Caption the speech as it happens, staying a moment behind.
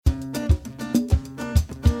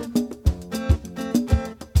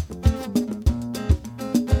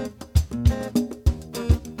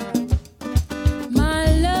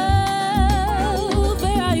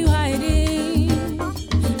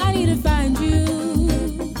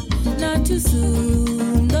too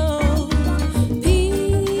soon. No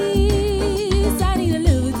peace. I need to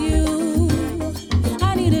live with you.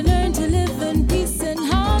 I need to learn to live in peace and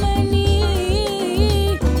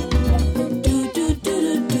harmony. Do do do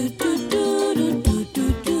do do do do do do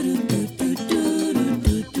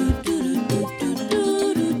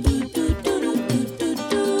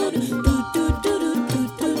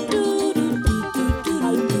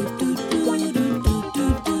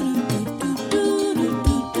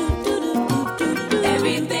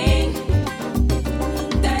everything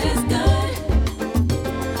that is good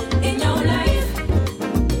in your life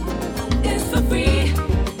is for free.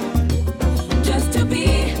 Just to be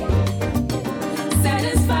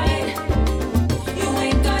satisfied. You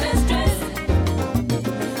ain't gotta stress,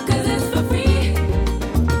 'cause it's for free.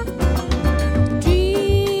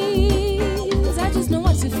 Dreams, I just know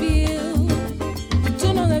what to feel.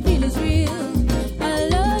 To know that feel is real. I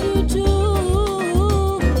love you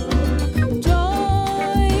too.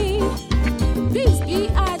 Joy, please be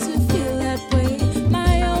I to feel that way.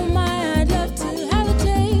 My oh my, I'd love to have a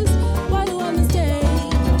taste. Why do I mistake?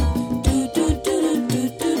 Do do do do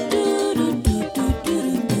do do do do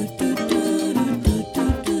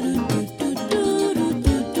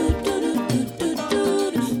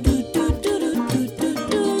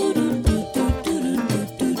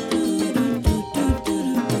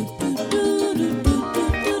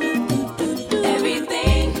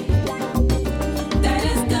everything that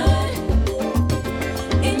is good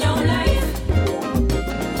in your life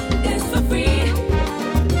is for free.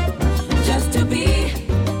 Just to be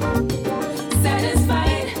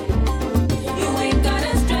satisfied. You ain't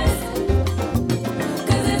gotta stress,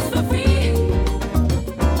 'cause it's for free.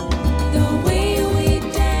 The way we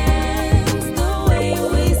dance, the way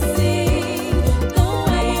we sing, the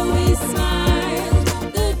way we smile,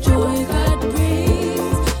 the joy God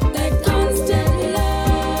brings, that constant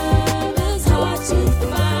love is hard to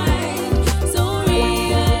find. So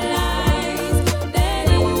realize that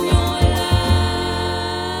in your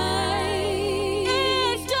life,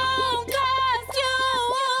 it don't cost you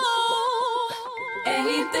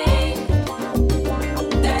anything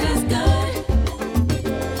that is good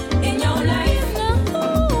in your life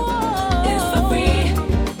is for free.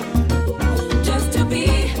 Just to be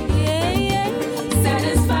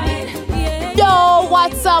satisfied. Yo,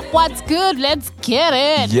 what's up? What's good? Let's get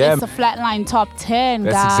it. Yeah. It's a Flatline Top 10,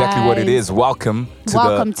 That's guys. exactly what it is. Welcome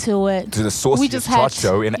to to the Sauciest Chart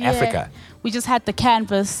Show in Africa. We just had the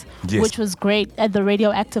canvas, Yes. which was great, at the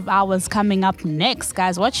Radioactive Hours coming up next,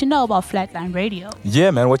 guys. What you know about Flatline Radio? Yeah,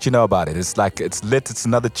 man, what you know about it? It's like, it's lit. It's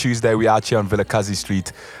another Tuesday. We're out here on Vilakazi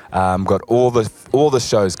Street. Got all the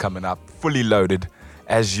shows coming up, fully loaded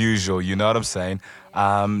as usual. You know what I'm saying?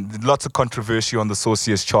 Lots of controversy on the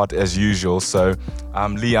Sauciest Chart as usual. So,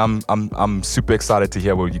 Lee, I'm super excited to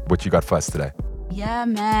hear what you got for us today. Yeah,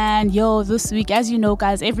 man. Yo, this week, as you know,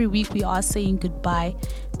 guys, every week we are saying goodbye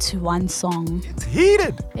to one song. It's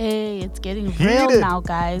heated. Hey, it's getting real Heated. now,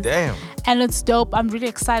 guys. Damn. And it's dope. I'm really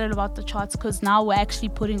excited about the charts because now we're actually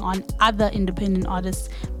putting on other independent artists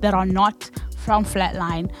that are not from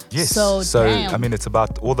Flatline. Yes. So damn. I mean, it's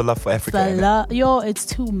about all the love for Africa. The innit? yo, it's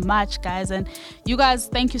too much, guys. And you guys,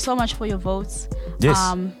 thank you so much for your votes. Yes.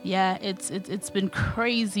 Yeah, it's been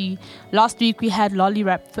crazy. Last week we had Lolly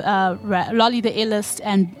the Illest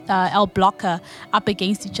and El Blocker up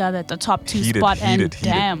against each other at the top two spot. And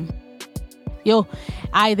damn, yo,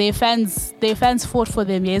 their fans fought for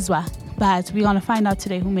them, Yezwa. But we're gonna find out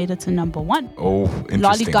today who made it to number one. Oh, interesting.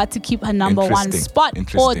 Lolly got to keep her number one spot,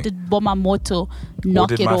 or did Bomamoto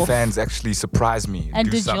knock it off? Or did my fans actually surprise me?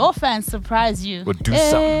 And did your fans surprise you? Or do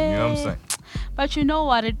something, you know what I'm saying? But you know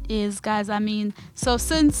what it is, guys. I mean, so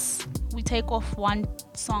since we take off one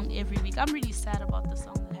song every week, I'm really sad about the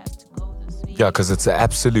song that has to go this week. Yeah, because it's an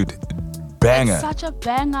absolute banger. It's such a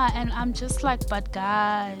banger, and I'm just like, but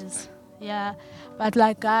guys, yeah, but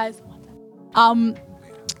like guys,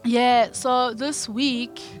 yeah. So this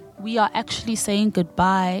week we are actually saying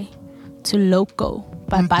goodbye to Loco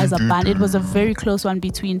by Baizaban. It was a very close one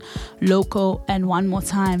between Loco and One More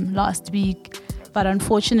Time last week. But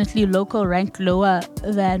unfortunately, Loco ranked lower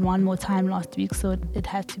than One More Time last week, so it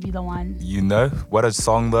had to be the one. You know, what a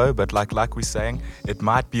song though, but like we're saying, it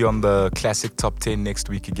might be on the classic top 10 next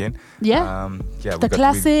week again. Yeah. The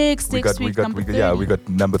classics next week, number 30. Yeah, we got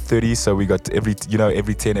number 30, so we got every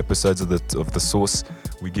 10 episodes of the Source,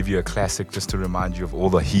 we give you a classic just to remind you of all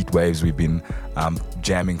the heat waves we've been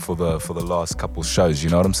jamming for the last couple shows, you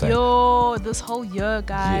know what I'm saying? Yo, this whole year,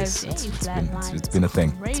 guys. Yes, Hey, it's been a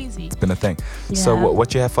thing. Crazy. It's been a thing. Yeah. So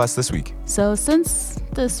what you have for us this week? So since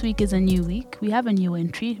this week is a new week, we have a new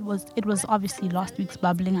entry. It was obviously last week's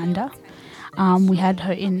Bubbling Under. We had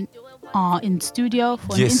her in in studio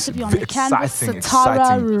for an Yes, interview on the canvas. exciting, Satara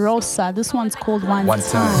exciting. Rosa. This one's called One One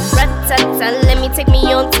Time. Time. Rat-tat-tat, let me take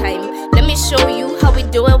me on time. Let me show you how we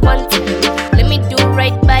do it one time. Let me do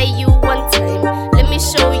right by you one time. Let me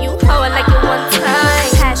show you how I like it one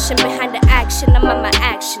time. Passion behind the action, I'm on my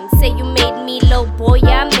action. Say you made me low, boy,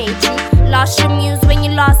 I made you. Lost your muse when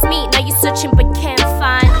you lost me. Now you searching but can't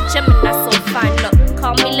find a Gemini so fine. Look,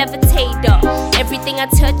 call me levitator. Everything I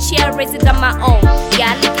touch, yeah, I raise it on my own.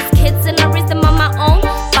 Yeah, I look at kids and I raise them on my own.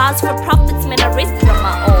 Bars for profits, man, I raise it on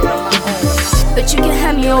my own. But you can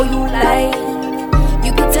have me all you like.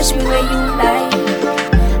 You can touch me where you like.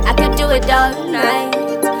 I could do it all night.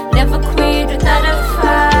 Never quit without a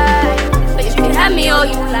fight. But you can have me all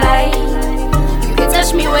you like. You can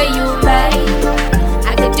touch me where you like.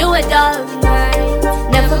 I could do it all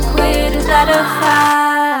night. Never quit without a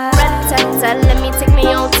fight. Rat-tat-tat, let me take me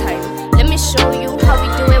on time. Let me show you how we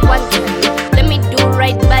do it one time. Let me do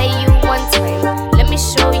right by you one time. Let me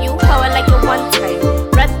show you how I like it one time.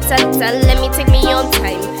 Rat-tat-tat, let me take me on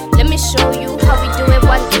time. Let me show you how we do it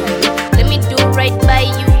one time. Let me do right by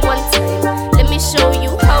you one time. Let me show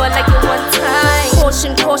you how I like it one time.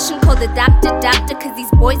 Caution, caution, call the doctor, cause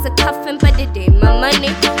these boys are cuffing, but it ain't my money.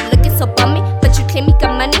 Looking so bummy, but you claim me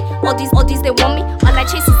got money. All these they want me, all I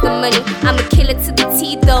chase is the money. I'm a killer to the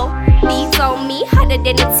T though. Beats on me, hotter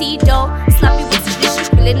than a T though. Sloppy with the shit,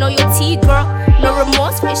 spilling on your tea, girl. No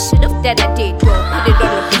remorse for shit of that I did though. Put it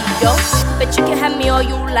on the beat though. But you can have me all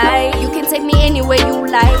you like. You can take me anywhere you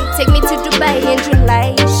like. Take me to Dubai in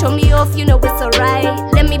July. Show me off, you know it's alright.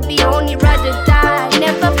 Let me be on you, rather die.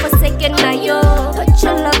 Never forsaken, now yo. Put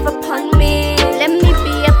your love upon me. Let me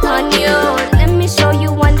be upon you. Let me show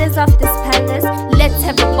you wonders of this palace. Let's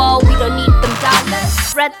have a ball, we don't need them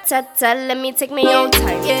dollars. Rat-tat-tat, let me take me on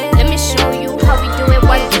time. Let me show you how we do it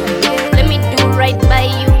one time. Let me do right by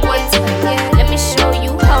you one time. Let me show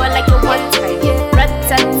you how I like it one time.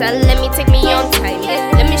 Rat-tat-tat, let me take me on time.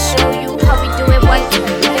 Let me show you how we do it one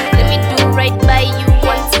time. Let me do right by you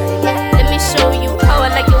one time. Let me show you how I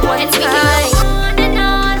like it one time.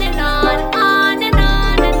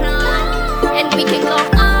 And we can go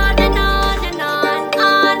on and on and on,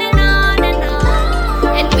 on and on and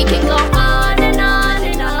on. And we can go on and on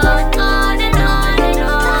and on, on and on and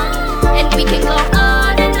on. And we can go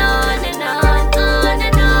on and on and on, on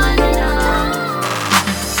and on and on.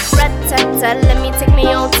 Rat-tat-tat, let me take me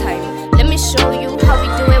on time. Let me show you how we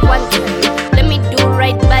do it one time. Let me do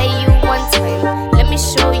right by you one time. Let me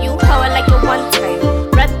show you how I like it one time.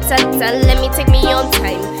 Rat-tat-tat, let me take me on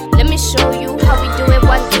time. Let me show you how we do it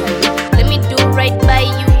one time. Let me do right by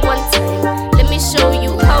you one time. Let me show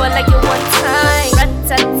you how I like it one time.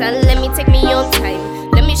 Rat-tat-tat, let me take me on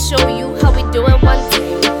time. Let me show you how we do it one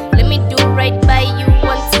time. Let me do right by you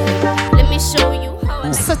one time. Let me show you how I like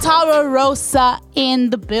it. Satara Rosa in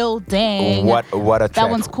the building. What a track. That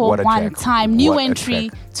one's called What a One track. Time. New What a entry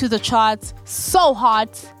track. to the charts. So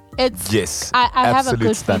hot. It's Yes, I have a absolute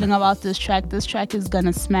good stunner. feeling about this track. This track is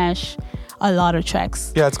gonna smash a lot of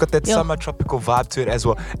tracks. Yeah, it's got that Yo. summer tropical vibe to it as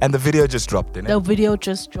well. And the video just dropped, didn't it? The video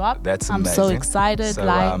just dropped. That's I'm amazing. so excited. So,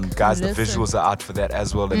 like, guys, the listen. visuals are out for that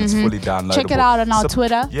as well, and it's fully downloadable. Check it out on our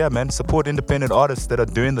Twitter. Yeah, man. Support independent artists that are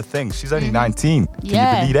doing the thing. She's only 19. Can you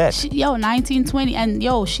believe that? Yo, 19, 20. And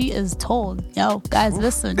yo, she is tall. Yo, guys,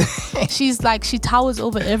 listen. She's like, she towers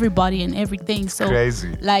over everybody and everything. So,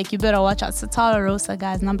 crazy. like, you better watch out. Satara Rosa,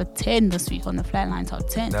 guys, number 10 this week on the Flatline Top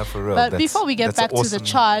 10. No, for real. But That's- before we get that's back to the awesome.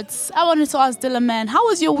 charts, I wanted to ask Dylan, man, how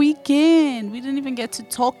was your weekend? We didn't even get to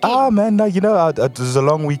talk. Oh man, no, you know, it was a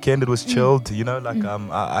long weekend. It was chilled, you know. Like,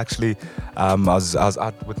 I actually, I was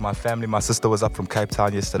out with my family. My sister was up from Cape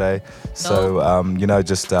Town yesterday, so you know,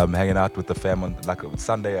 just hanging out with the fam on like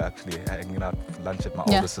Sunday. Actually, hanging out for lunch at my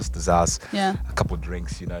older sister's house. Yeah. A couple of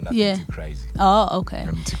drinks, you know, nothing too crazy. Oh, okay.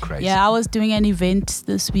 Nothing too crazy. Yeah, I was doing an event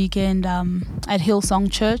this weekend at Hillsong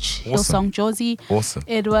Church, Hillsong Josie. Awesome.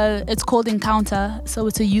 It's called Encounter, so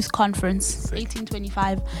it's a youth conference, Sick.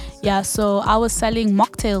 1825. Yeah, so I was selling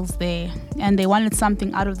mocktails there, and they wanted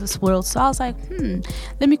something out of this world. So I was like,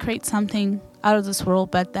 let me create something out of this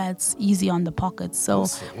world, but that's easy on the pocket. So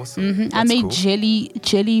Awesome. I That's made cool.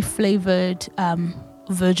 jelly flavored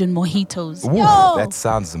virgin mojitos. Ooh, Yo, that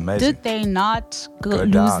sounds amazing. did they not Go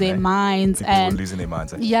lose down, their eh? minds? People And were losing their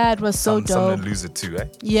minds. Eh? yeah, it was so Some dope. to lose it too, eh?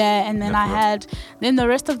 Yeah, and then Yeah, then the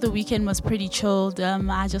rest of the weekend was pretty chilled.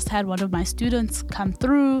 I just had one of my students come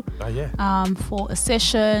through Oh yeah. for a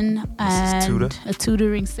session and tutor? a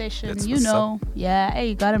tutoring session. That's you what's know, yeah, hey,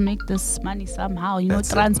 you gotta make this money somehow. You That's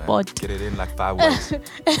know, it, man. transport. Get it in like 5 ways.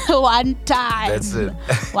 One time. That's it.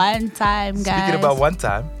 One time, guys. Speaking about one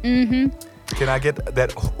time. Can I get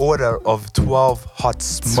that order of 12 hot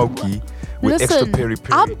smoky with extra peri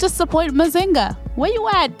peri? I'm disappointed. Mazinga, where you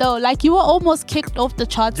at though? Like you were almost kicked off the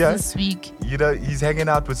charts this week. You know, he's hanging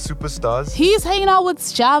out with superstars. He's hanging out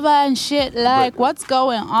with Java and shit. Like, what's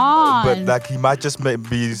going on? But like, he might just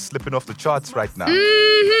be slipping off the charts right now.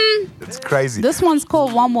 It's crazy. This one's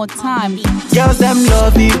called One More Time. Girls them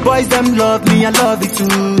love me, boys them love me, I love it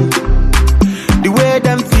too. The way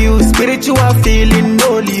them feel, spiritual feeling,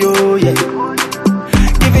 holy, oh yeah.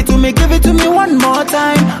 Give it to me one more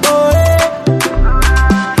time, oh yeah.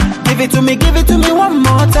 Give it to me one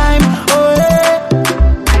more time, oh yeah.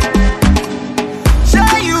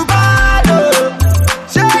 Say you bad, oh.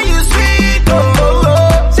 Say you sweet,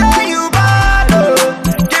 oh. Say you bad, oh.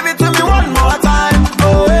 Give it to me one more time,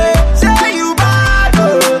 oh yeah. Say you bad,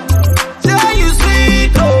 oh. Say you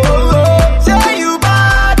sweet, oh. Say you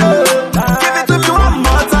bad, oh. Give it to me one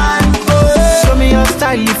more time, oh yeah. Show me your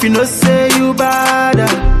style if you know say you bad.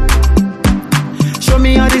 Show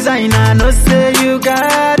me your designer, no say you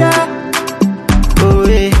got it. Oh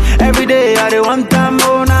yeah, every day I do one time,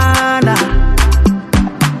 oh na na.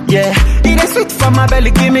 Yeah, it is sweet from my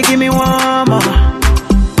belly, give me one more.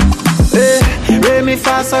 Hey, re mi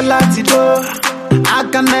fa sol la ti do, I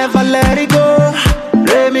can never let it go.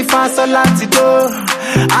 Re mi fa sol la ti do,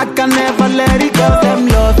 I can never let it go. Them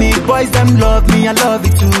love me, boys them love me, I love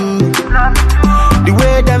it too. The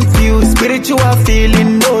way them feel, spiritual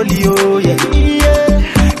feeling, holy, oh yeah, yeah.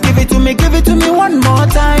 Give it to me one more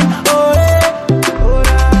time, oh yeah.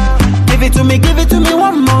 Give it to me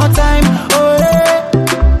one more time, oh yeah.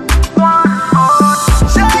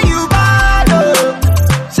 Say you bad, oh.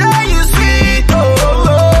 Say you sweet,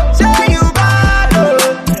 oh. Say you bad, oh.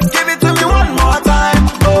 Give it to me one more time,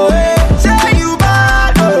 oh yeah. Say you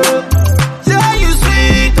bad, oh. Say you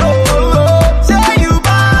sweet, oh. Say you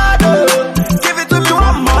bad, oh. Give it to me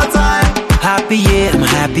one more time. Happy, yeah, I'm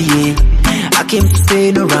happy, yeah. I came to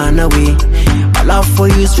stay, no run away. My love for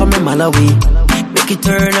you is from a mile away. Make it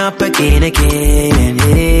turn up again,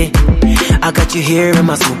 yeah. I got you here in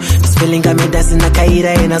my soul. This feeling got me dancing like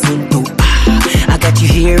Kaida in a zone too. I got you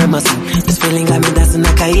here in my soul. This feeling got me dancing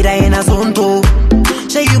like Kaida in a zone too.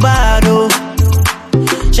 Say you bad, oh.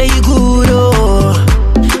 Say you good,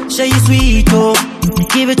 oh. Say you sweet, oh.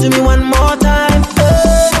 Give it to me one more time, oh.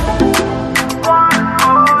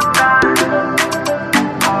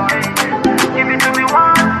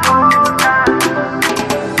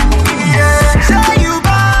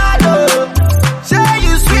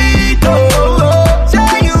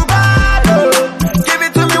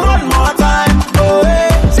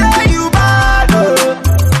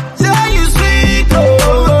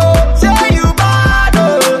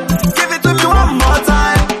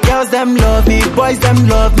 Boys them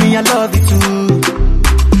love me, I love it too.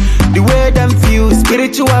 The way them feel,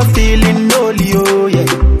 spiritual feeling, holy, oh yeah.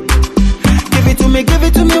 Give it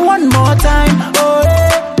to me one more time, oh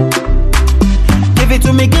yeah. Give it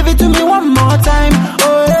to me one more time,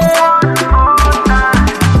 oh yeah.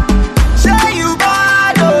 Say you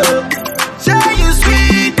bad, oh. Say you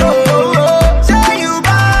sweet, oh. Say you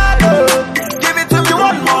bad, oh. Give it to me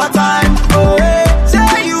one more time, oh yeah.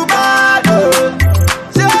 Say you bad, oh.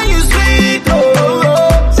 Say you sweet, oh.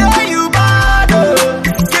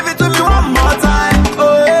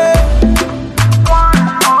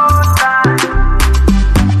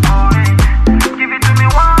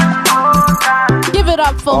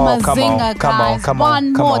 For Mazinga, guys.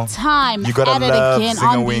 One more time. You gotta at it love again Zinger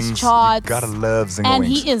on Wings. these charts. You gotta love Zinger and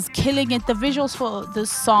Wings. he is killing it. The visuals for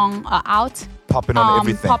this song are out. Popping on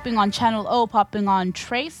everything. Popping on Channel O, popping on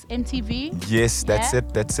Trace MTV. Yes, that's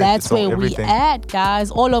it. That's it. That's it's where everything. we at,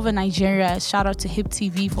 guys. All over Nigeria. Shout out to Hip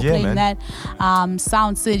TV for playing man. that.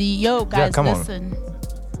 Sound City. Yo, guys, listen.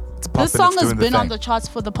 This song has been on the charts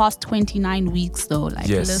for the past 29 weeks, though. Like,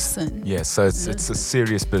 listen. Yes, so it's a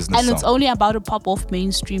serious business and song. it's only about to pop off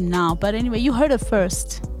mainstream now. But anyway, you heard it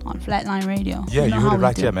first on Flatline Radio. Yeah, you heard it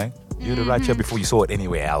right here, man. You heard it right here before you saw it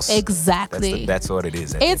anywhere else. Exactly. That's what it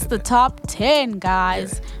is. It's the top 10,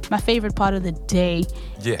 guys. Yeah. My favorite part of the day.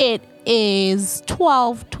 Yeah. It is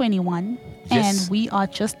 12:21, and we are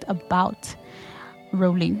just about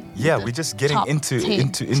rolling. Yeah, we're just getting into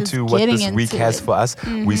what getting this week has for us.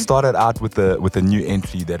 Mm-hmm. We started out with a new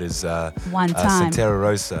entry that is One Time. Santera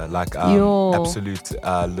Rosa, like absolute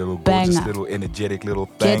little gorgeous, banger. little energetic little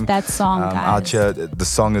thing. Get that song, guys. Out here, the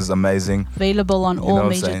song is amazing. Available on all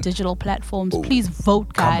major digital platforms. Please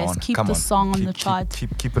vote, guys. Keep the song on the chart.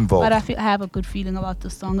 Keep involved. But I have a good feeling about the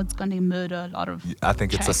song. It's gonna murder a lot of. I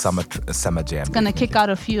think tracks. It's a summer jam. It's gonna kick out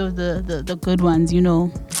a few of the good ones, you know.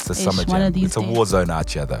 It's a summer jam. One of these it's a war zone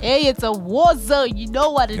out here, though. Hey, it's a war zone. You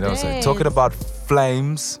know what it is. Talking about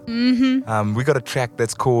Flames. We got a track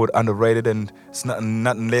that's called Underrated, and it's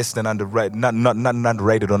nothing less than underrated. Nothing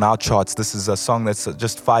underrated on our charts. This is a song that's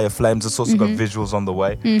just Fire Flames. It's also got visuals on the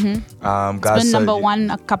way. Guys, It's been number one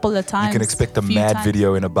a couple of times. you can expect a mad times.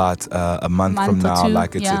 video in about a month from or now. two,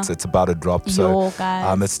 Like it's about to drop. So Yo,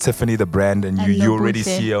 guys. it's Tiffany the brand, and And you already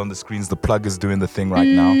Nobuhle. see her on the screens. The plug is doing the thing right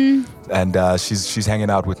now, and she's hanging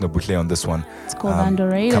out with Nobuhle on this one. It's called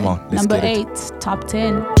Underrated. Come on, let's Number get it. 8, top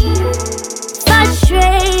 10.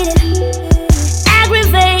 Frustrated,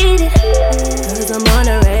 aggravated, cause I'm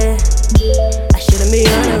underrated. I shouldn't be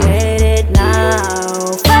underrated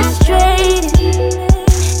now. Frustrated,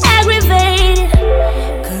 aggravated,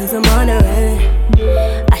 cause I'm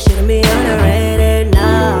underrated. I shouldn't be underrated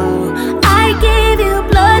now. I gave you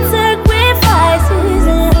blood sacrifices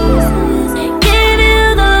and give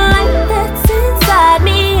you the life that's inside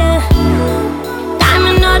me.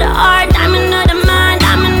 Diamond of the heart, diamond of the mind,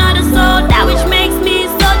 diamond of the soul, that which makes me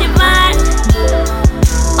so divine.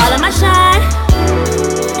 All of my shine,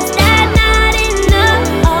 is that not enough?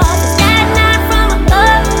 Is that not from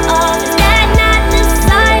above? Is that not the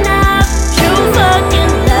sign of true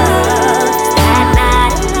fucking love? Is that not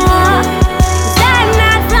enough? Is that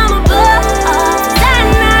not from above? Is that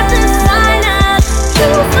not the sign of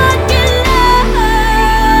true fucking love?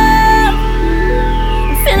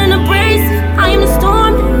 I'm feeling abrasive. I am the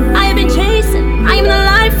storm I have been chasing. I am the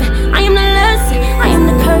life. I am the lesson. I am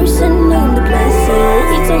the person. I am the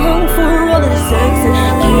blessing. It's a home for all of the sex. And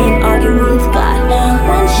can't argue with God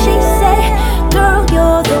when she said, "Girl,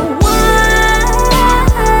 you're the one."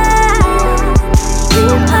 You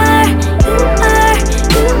are. You are.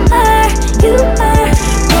 You are. You are.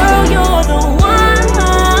 Girl, you're the one.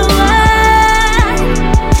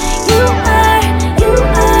 You are. You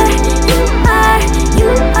are. You are. You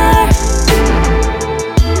are.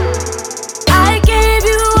 I gave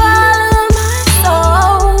you all of my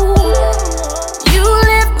soul. You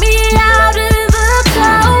lift me out of the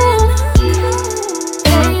cold.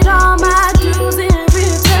 Paid all my dues in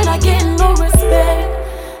return. I get no respect.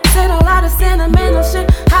 Said a lot of sentimental shit.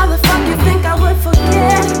 How the fuck you think I would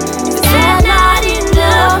forget? Is that not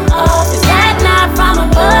enough? Is that not from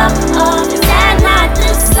above? Is that not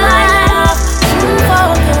the sign of true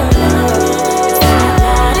fucking love? Is that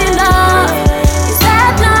not enough? Is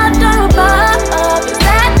that not the above? Is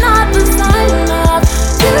that not the sign of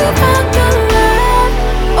true fucking love?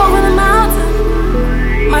 Over the mountain,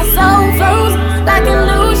 my soul flows like an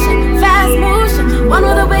illusion, fast motion. One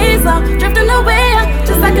with the waves, I'm drifting away,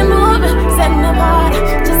 just like an Uber, setting apart,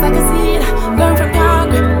 just like a seed, learn from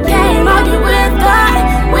concrete. Can't argue with God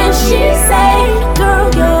when she say, "Girl,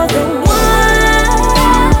 you're the one."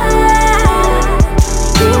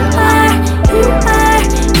 You are, you are,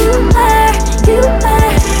 you are, you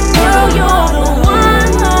are. Girl, you're the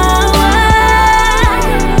one.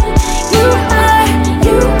 You are,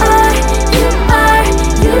 you are, you are,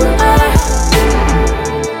 you are.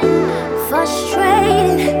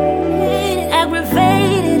 Frustrated,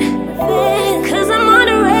 aggravated, cause I'm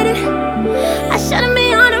underrated. I shouldn't be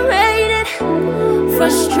underrated.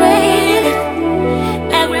 Frustrated,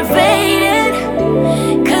 aggravated,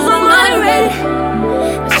 cause I'm underrated.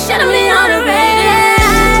 I shouldn't be underrated.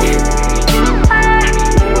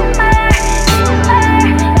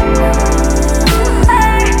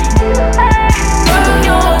 Girl,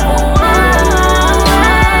 you're the one.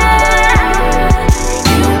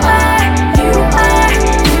 You are, you are,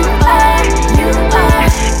 you are, you are.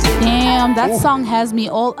 Damn, that song has me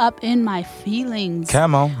all up in my feelings.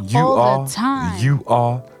 Come on, you All are, the time. you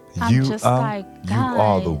are, I'm you just are, like, you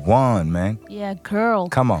are the guy. one, man. Yeah, girl.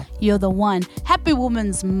 Come on. You're the one. Happy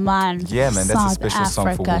Women's Month. Yeah, man, that's a South special song for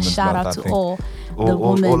Africa. Women's Shout Month, out I to think. all the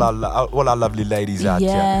women. all our lovely ladies out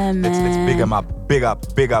Yeah, there. Let's big man. them up, big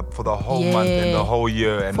up for the whole month and Yeah. the whole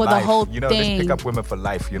year and For the life. whole you know, let's thing. pick up women for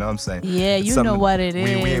life. You know what I'm saying? Yeah, It's you know something- what it we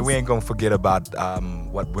is. ain't gonna forget about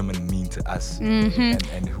what women mean to us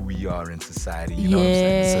and who we are in society. You know what I'm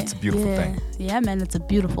saying? So it's a beautiful yeah. thing. Yeah, man, it's a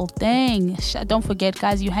beautiful thing. Don't forget,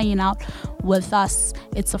 guys, you're hanging out with us.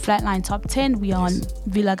 It's a Flatline Top 10. We are on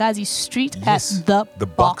Vilagazi Street Yes, at the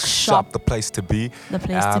Box Shop, the place to be. The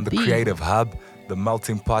place to the be. creative hub, the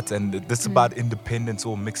melting pot, and this is about independence,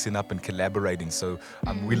 all mixing up and collaborating. So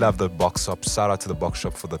we love the Box Shop. Shout out to the Box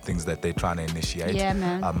Shop for the things that they're trying to initiate Yeah,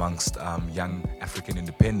 man. amongst young African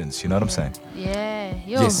independence. You know what I'm saying? Yeah,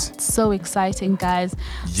 yo, Yes. it's so exciting, guys.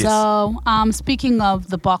 Yes. So, speaking of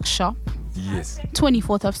the Box Shop, Yes.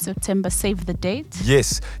 24th of September, save the date.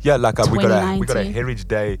 Yes. Yeah, like we got a 2019.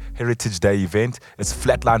 Heritage Day event. It's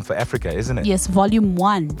Flatline for Africa, isn't it? Yes, volume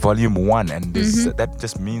 1. Volume 1, and that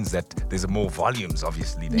just means that there's more volumes,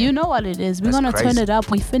 obviously. Then. You know what it is. We're That's going to turn crazy. it up.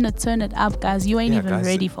 We finna turn it up, guys. You ain't Yeah, even guys.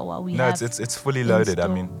 ready for what we No, have. it's fully in loaded. I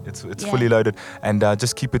store. mean, it's Yeah. fully loaded, and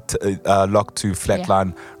just keep it locked to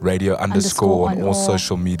Flatline Radio Underscore on on all all.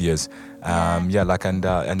 social medias. And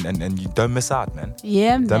you don't miss out, man.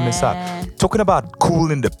 Yeah, Don't miss out. Talking about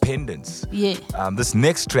cool independence. Yeah. This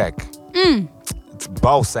next track. It's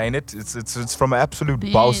boss, ain't it? It's from an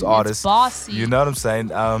absolute boss It's artist. bossy. You know what I'm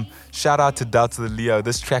saying? Shout out to Delta the Leo.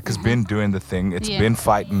 This track has been doing the thing. It's Yeah. been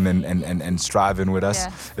fighting and striving with us.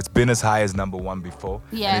 Yeah. It's been as high as number 1 before.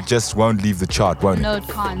 Yeah. And it just won't leave the chart, won't No, it? it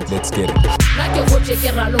can't. Let's get it. Nna ke gotse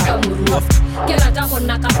ke raloka moruo ke rata go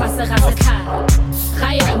nna ka fase ga setlhare ga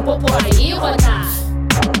e Limpopo ga e gotla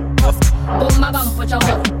bomma ba mpotsa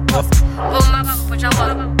gore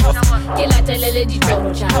ke latelele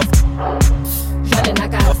ditoro tša jwale nna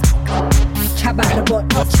ka tšhaba re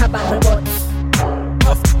bone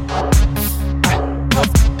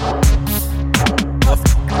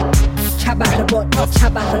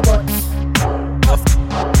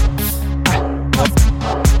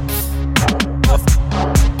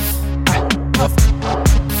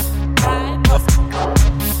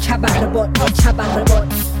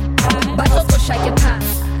ba tlotloša ke phala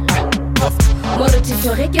more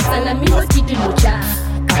thito ge ke tsena mino ke dilo tša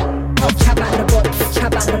tšhaba re bone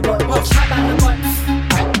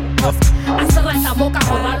a se rata mo ka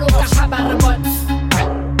go raloka tšhaba re bone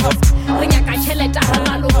re nyaka tšheleta re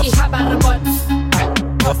raloke tšhaba re bone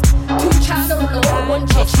thuntšha lerolo go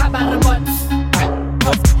bontšhe tšhaba re bone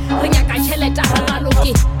re nyaka tšheleta re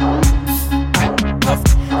raloke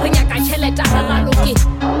re nyaka tšheleta re raloke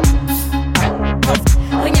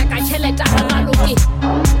re nyaka tšheleta re raloke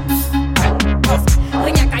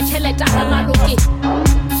re nyaka tšheleta re raloke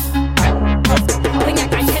re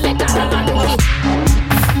nyaka tšheleta re raloke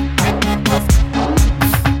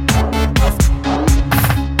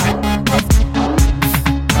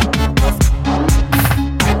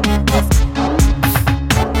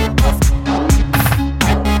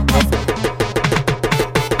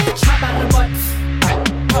tšhaba re bone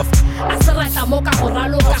a se rata mo ka go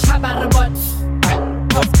raloka tšhaba re bone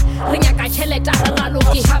re nyaka tšheleta re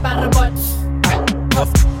raloke tšhaba re bone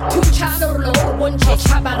thuntšha lerolo go bontšhe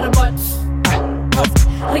tšhaba re bone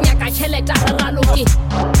re nyaka tšheleta re raloke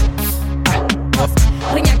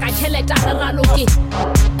re nyaka tšheleta re raloke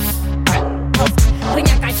re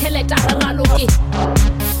nyaka tšheleta re raloke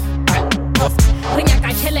re nyaka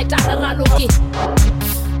tšheleta re raloke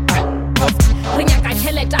re nyaka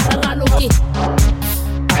tšheleta re raloke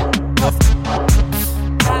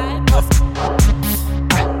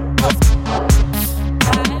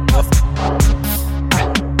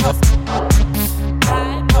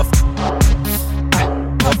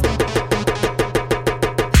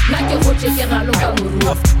nna ke gotse ke raloka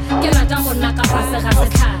moruo ke rata go nna ka fase ga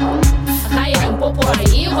setlhare ga e Limpopo ga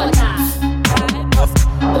e gotla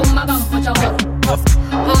bomma ba mpotsa gore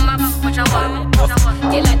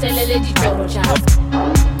ke latelele ditoro tša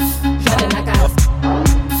jwale nna ka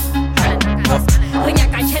re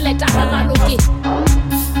nyaka tšheleta re raloke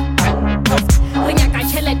re nyaka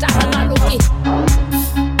tšheleta re raloke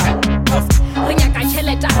re nyaka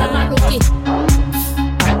tšheleta re raloke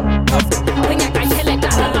re nyaka tšheleta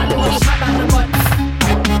re raloke tšhaba re bone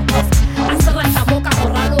a se rata mo ka go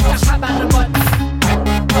raloka tšhaba re bone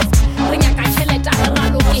re nyaka tšheleta re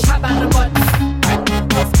raloke tšhaba re bone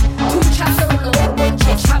thuntšha lerolo go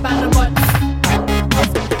bontšhe tšhaba re bone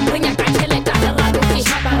re nyaka tšheleta re raloke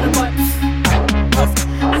tšhaba re bone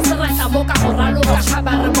a se rata mo ka go raloka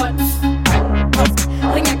tšhaba re bone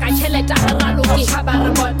re nyaka tšheleta re raloke tšhaba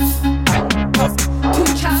re bone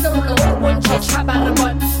thuntšha lerolo go bontšhe tšhaba re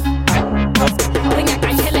bone re nyaka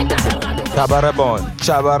tšheleta re raloke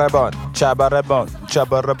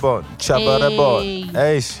Chabarabon.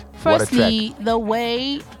 Eish, what a track. Firstly, the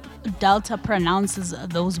way Delta pronounces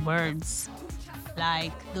those words,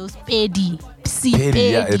 like those pedi,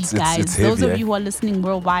 Pedi, yeah, it's guys. heavy, Those of eh? you who are listening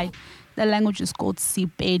worldwide, the language is called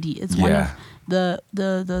Sipedi. It's one Yeah. of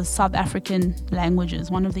the South African languages,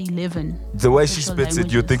 one of the 11. The way she official spits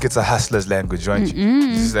it, you languages. think it's a hustler's language, don't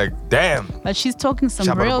you? She's like, damn. But she's talking some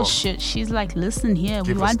real Chabarabon. shit. She's like, listen here,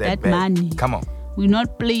 Give we us want that bag. money. Come on. We're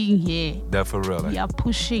not playing here. No, for real. We Eh? are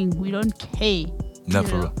pushing. We don't care. No, You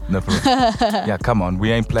for know? real. No, for real. Yeah, come on.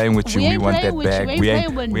 We ain't playing with you. We We ain't want playing that with you. bag. We ain't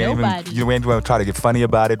playing with we ain't nobody. You ain't even try to get funny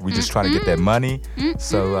about it. We just trying to get that money.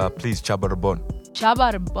 So please, Chabarabon.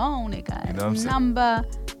 Chabarabone, guys. You know what I'm saying? Number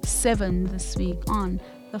 7 this week on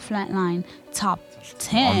the Flatline top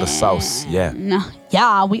 10. On the South, yeah.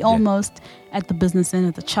 Yeah, we almost at the business end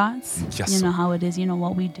of the charts. Yes, you know sir. how it is. You know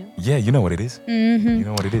what we do. Yeah, you know what it is. Mm-hmm. You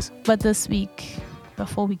know what it is. But this week,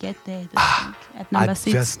 before we get there, this week, at number I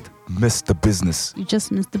 6, just missed the business. you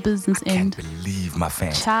just missed the business Can't end. believe my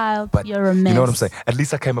fans. Child, But you're a mess. you know what I'm saying? At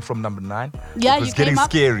least I came up from number 9. Yeah, it was you getting came up.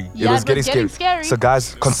 scary. Yeah, it was getting scary. So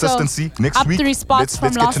guys, consistency. Next up week, 3 spots let's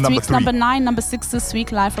from get last to number week's 3. number 9, number 6 this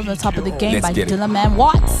week, live from the top of the game Let's by get it. Dylan Man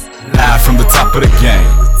Watts. Live from the top of the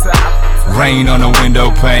game. Rain on the window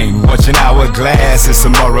pane. Watching hourglass as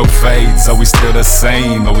tomorrow fades. Are we still the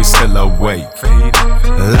same? Are we still awake?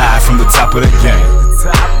 Live from the top of the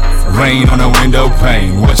game. Rain on the window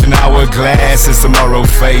pane. Watching hourglass as tomorrow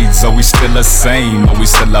fades. Are we still the same? Are we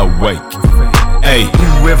still awake? Hey,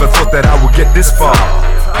 whoever thought that I would get this far?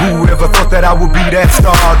 Whoever thought that I would be that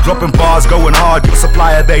star? Dropping bars, going hard. Your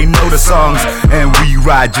supplier, they know the songs, and we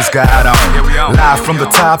ride just got on. Live from the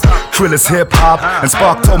top, Trilla's hip hop, and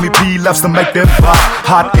Spark told me P loves to make them pop.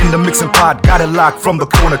 Hot in the mixing pot, got it locked from the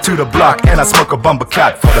corner to the block, and I smoke a bumper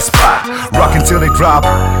cat for the spot. Rock until they drop.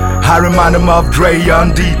 I remind them of Dre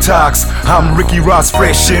on Detox. I'm Ricky Ross,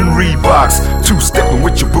 fresh in Reeboks. 2-stepping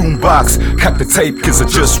with your boombox. Cut the tape, cause I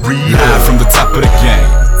just read. Live from the top of the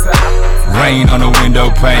game. Rain on the window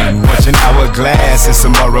pane. Watching hourglass as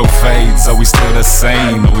tomorrow fades. Are we still the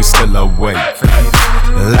same? Are we still awake?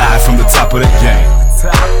 Live from the top of the game.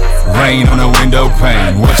 Rain on the window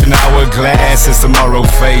pane. Watching hourglass as tomorrow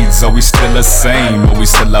fades. Are we still the same? Are we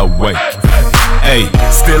still awake? Hey,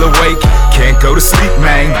 still awake, can't go to sleep,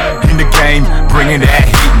 man. In the game, bringing that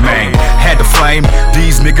heat, man. Had the flame,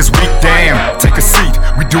 these niggas weak, damn. Take a seat,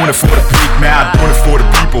 we doing it for the peak now. Doing it for the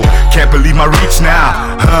people, can't believe my reach now.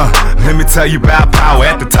 Let me tell you about power.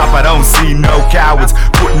 At the top, I don't see no cowards.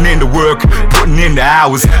 Putting in the work, putting in the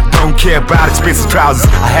hours. Don't care about expensive trousers,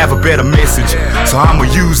 I have a better message. So I'ma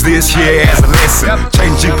use this here as a lesson.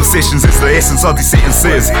 Changing positions is the essence of these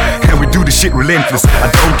sentences. And we do the shit relentless, I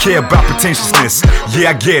don't care about pretentiousness.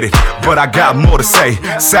 Yeah, I get it, but I got more to say.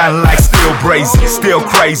 Sounding like still brazen, still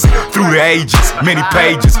crazy. Through the ages, many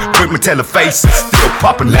pages, quick metallic faces, still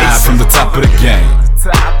popping live from the top of the game.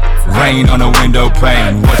 Rain on the window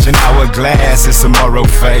pane. Watching hourglass as tomorrow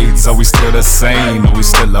fades. Are we still the same? Are we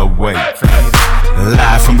still awake?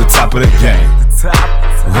 Live from the top of the game.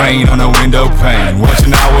 Rain on the window pane.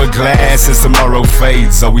 Watching hourglass as tomorrow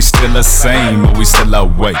fades. Are we still the same? Are we still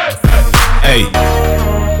awake? Hey.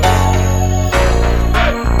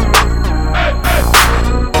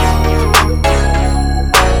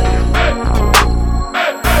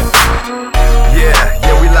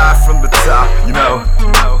 From the top, you know,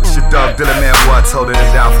 it's your dog Dylan Man Watts holding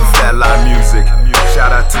it down for Flatline Music.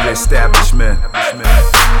 Shout out to the establishment.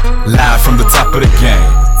 Live from the top of the game.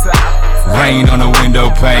 Rain on the window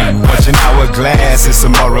pane. Watching hourglass as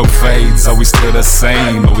tomorrow fades. Are we still the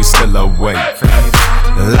same? Are we still awake?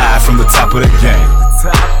 Live from the top of the game.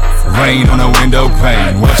 Rain on the window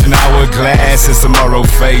pane. Watching hourglass as tomorrow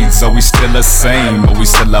fades. Are we still the same? Are we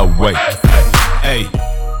still awake? Hey.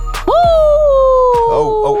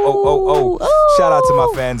 Oh. Shout out to my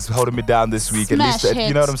fans holding me down this week. Smash At least, hit.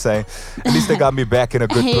 you know what I'm saying? At least they got me back in a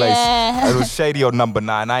good place. Yeah. It was shady on number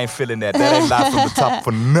 9. I ain't feeling that. That ain't live from the top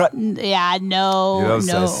for nothing. Yeah, no. You know what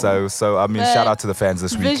I'm saying? So I mean, But shout out to the fans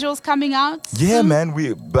this week. Visuals coming out. Yeah, soon? man.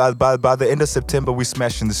 We by the end of September, we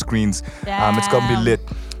smashing the screens. It's gonna be lit.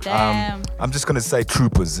 Damn. I'm just gonna say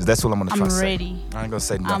troopers. That's all I'm gonna try to say. ready. I ain't gonna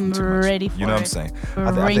say nothing I'm too much. ready for You know what I'm it. saying?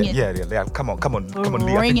 Bring it. Yeah. Come on,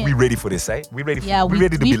 Lee. I Bring think we it. ready for this, eh? We ready. Yeah, we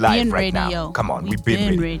ready to be live been right ready, now. yo. Come on, We've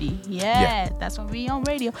been ready. ready. Yeah, that's why we on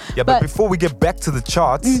radio. Yeah, but before we get back to the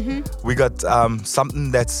charts, Mm-hmm. we got something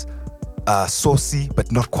that's saucy,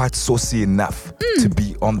 but not quite saucy enough to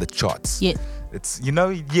be on the charts. Yet. It's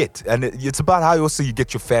and it's about how also you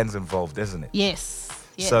get your fans involved, isn't it? Yes.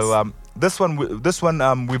 So this one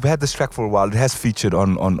we've had this track for a while. It has featured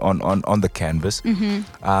on the canvas.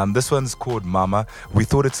 Mm-hmm. This one's called Mama. We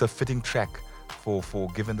thought it's a fitting track for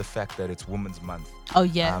given the fact that it's Women's Month. Oh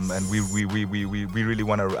yes. And we really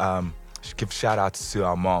want to give shout outs to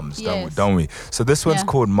our moms, Yes. don't we? So this one's Yeah.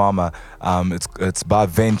 called Mama. It's by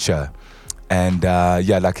Venture. And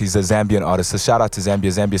like he's a Zambian artist. So shout out to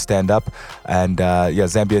Zambia. Zambia stand up. And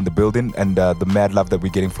Zambia in the building. And the mad love that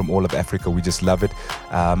we're getting from all of Africa. We just love it.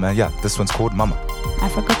 This one's called Mama.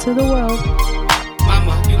 Africa to the world.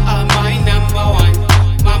 Mama, you are my number one.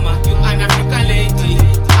 Mama, you are an African lady.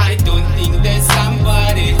 I don't think there's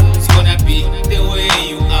somebody who's gonna be the way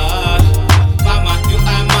you are. Mama, you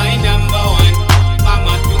are my number one.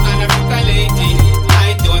 Mama, you are an African lady.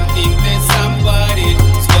 I don't think there's somebody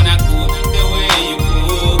who's gonna go the way you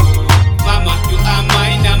go. Mama, you are my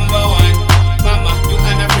number one. Mama, you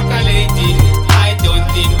are an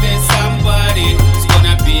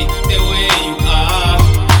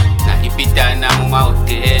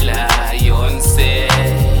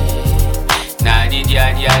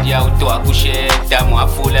yaja utoa kusheta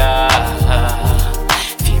mwafula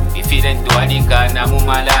fimbi ntwalikana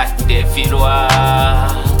mumala ndefilwa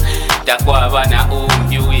takwabana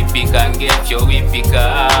umbi wipika ngefyo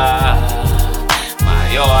wipika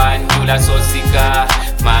mayo anjula sosika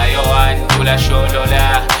mayo anjula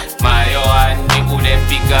sholola mayo andi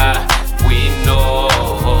ulepika wino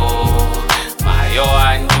mayo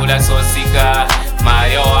anjula sosika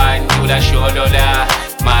mayo anjula sholola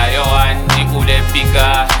mayo andi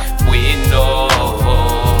ulepika wino.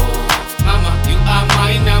 Mama, you are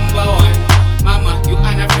my number one. Mama, you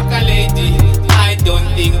an African lady. I don't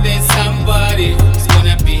think there's somebody who's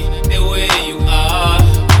gonna be the way you are.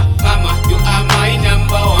 Mama, you are my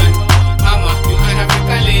number one. Mama, you an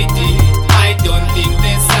African lady. I don't think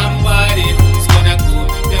there's somebody who's gonna go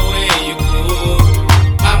the way you go.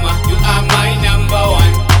 Mama, you are my number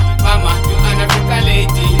one. Mama, you an African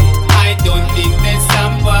lady. I don't think there's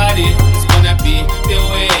somebody who's gonna be the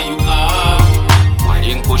way you are.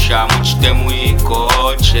 Mwalinkusha muchitemu iko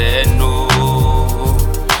chenu,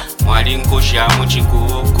 mwalinkusha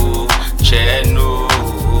muchikuku chenu,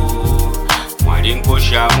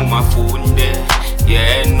 mwalinkusha mumafunde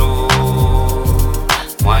yenu,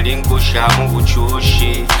 mwalinkusha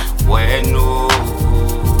mubuchushi wenu,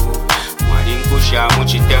 mwalinkusha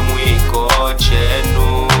muchitemu iko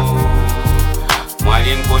chenu,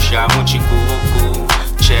 mwalinkusha muchikuku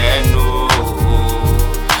chenu,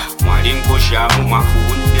 mwalinkusha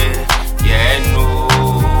mumafunde yenu,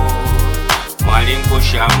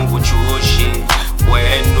 mwalinkusha mubuchushi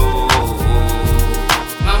wenu.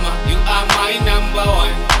 Mama, you are my number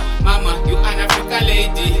one. Mama, you an African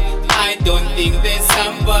lady. I don't think there's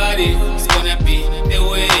somebody who's gonna be the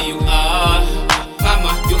way you are.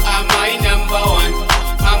 Mama, you are my number one.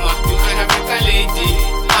 Mama, you an African lady.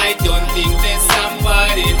 I don't think there's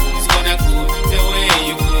somebody who's gonna go the way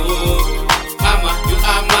you go. Mama, you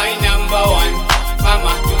are my number one.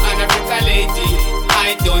 Mama, you an African lady. I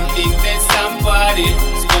don't think there's somebody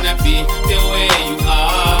who's gonna be the way you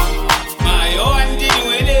are. My own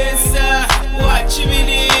dinuelesa, watch me.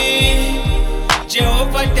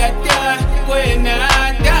 Jehovah Tata, kwena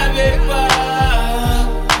tabeba.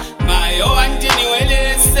 My own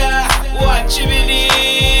dinuelesa, watch me.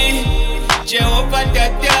 Jehovah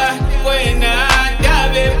Tata, kwena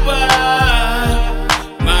tabeba.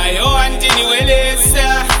 My own dinuelesa,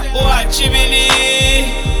 watch me.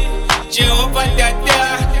 Jehovah Tata,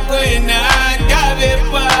 kwena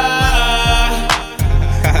tabeba.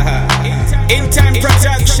 In Time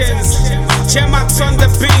Productions, Jemax on the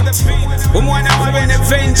beat. Woman, I'm an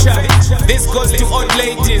adventure. This goes to all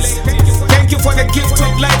ladies. Thank you for the gift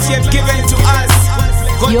of life you have given to us.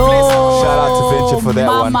 God Yo, bless. Shout out to Venture for that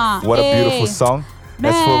mama. one. What a beautiful Hey. song.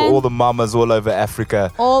 That's for Man. all the mamas all over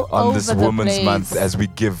Africa All on this over the Women's place. Month as we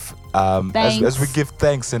give as we give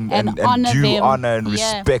thanks and honor due them. honor and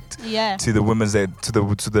Yeah. respect Yeah. to the women's that to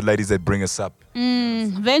the ladies that bring us up.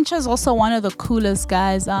 Venture is also one of the coolest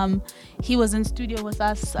guys. He was in studio with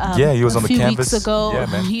us. Yeah, he was a on the few canvas. weeks ago. Yeah,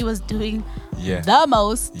 man. He was doing Yeah. the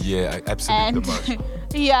most. Yeah, absolutely And the most.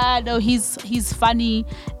 yeah, no, he's funny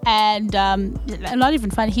and not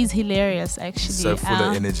even funny. He's hilarious actually. So full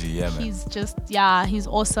of energy, yeah, man. He's just he's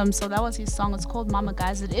awesome. So that was his song. It's called Mama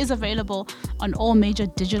Guys. It is available on all major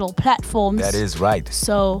digital platforms. That is right.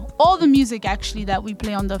 So all the music actually that we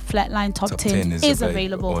play on the Flatline Top 10 is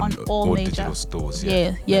available on all major digital stores.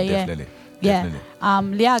 Yeah. Definitely. Yeah. Definitely.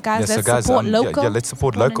 Yeah, guys, Yeah, so let's guys, support local. Yeah, let's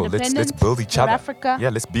support support local. Let's independent, build each support other. Africa. Yeah,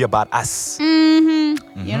 let's be about us. You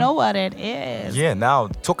know what it is. Yeah, now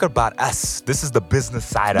talk about us. This is the business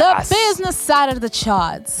side of The us. business side of the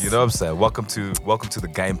charts. You know what I'm saying? Welcome to the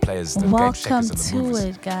game players, the game Welcome shakers and the to movers.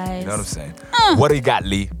 it, guys. You know what I'm saying? What do you got,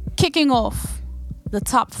 Lee? Kicking off the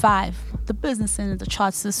top 5, the business end of the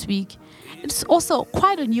charts this week. It's also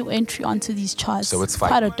quite a new entry onto these charts. So it's fine.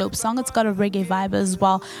 Quite a dope song. It's got a reggae vibe as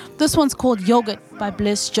well. This one's called Yogurt by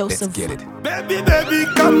Bliss Joseph. Let's get it. Baby, baby,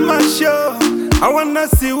 come and show. I wanna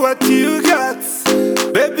see what you got.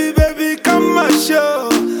 Baby, baby, come and show.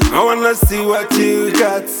 I wanna see what you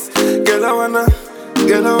got. Girl, I wanna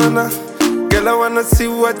see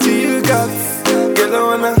what you got.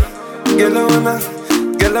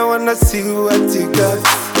 Girl, I wanna see what you got.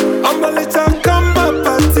 I'm a little come up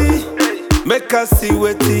party. Make us see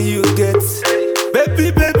what you get.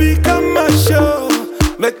 Baby, baby, come and show.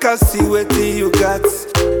 Make us see what you got.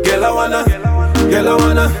 Girl, I wanna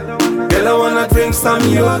drink some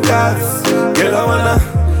yogurt. Girl,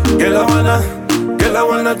 I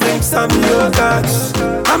wanna drink some yogurt.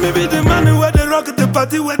 I may be the man where they rock the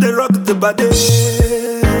party, where they rock the body.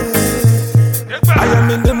 I am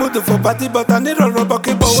in the mood for party, but I need a rubber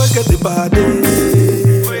keeper, where get the body.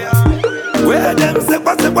 Where they them say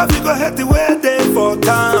what we go head the way they for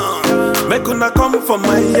town. Make una come from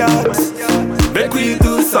my yard. Make we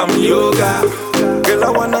do some yoga. Girl, I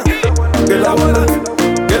wanna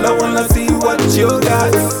see what you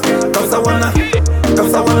got. Cause I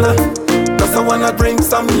wanna bring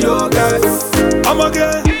some yoga. I'm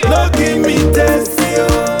okay, no give me tasty,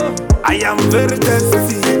 oh. I am very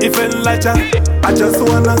tasty. If in Laja, I just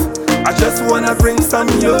wanna bring some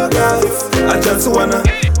yoga. I just wanna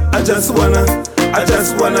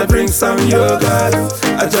drink some yoga.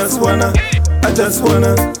 I just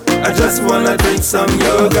wanna drink some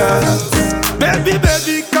yoga. Baby,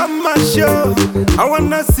 come and show. I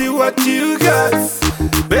wanna see what you got.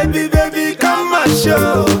 Baby, come and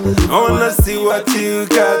show. I wanna see what you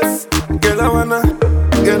got. Girl, I wanna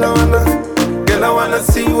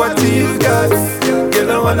see what you got.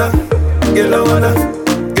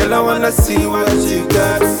 Girl, I wanna see what you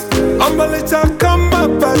got. I'ma let you come my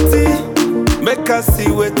party. Make us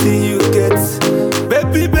see what you get.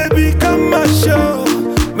 Baby, come and show.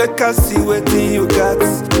 Make us see what you got.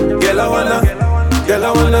 Girl, I wanna drink.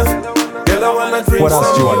 What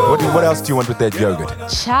else do you want? What else do you want with that yogurt?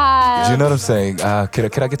 Child. Do you know what I'm saying?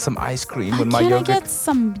 Can I get some ice cream with my Can I yogurt? get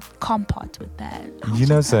some compote with that? You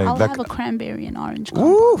know what I'm saying? I'll Like, have a cranberry and orange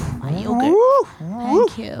compote with my yogurt.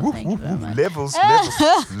 Thank you very much. levels.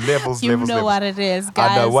 You know what it is,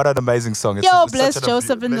 guys. I know, what an amazing song. It's Yo, it's Bless such an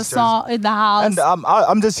Joseph in the Bless song in the house. And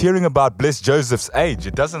I'm just hearing about Bless Joseph's age.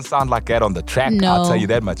 It doesn't sound like that on the track. No, I'll tell you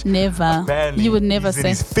that much. Never. Apparently, You would never he's in say.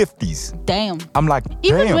 his 50s. Damn. I'm like,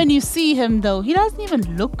 Even damn. when you see him though, he doesn't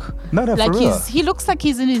even look No, like for real. he looks like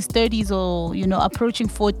he's in his 30s or approaching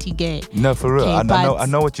 40 gay. No, for real. Okay, I but-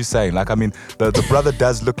 know what you're saying. Like, I mean, the brother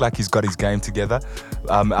does look like he's got his game together.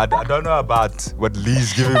 I don't know about what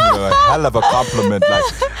Lee's giving me a hell of a compliment. Like,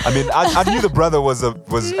 I mean, I knew the brother was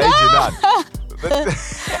aging out.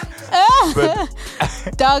 But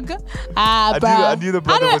Doug, I knew the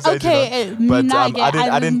brother was aging okay, out. But I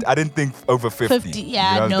I didn't think over 50. 50,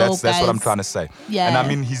 yeah, no, that's what I'm guys. trying to say. Yeah. And I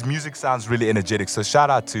mean, his music sounds really energetic. So shout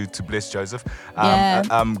out to Bless Joseph. Yeah.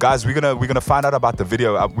 Guys, we're gonna find out about the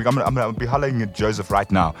video. I'm gonna be hollering at Joseph right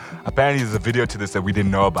now. Apparently, there's a video to this that we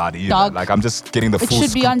didn't know about either. Dog. Like, I'm just getting the It full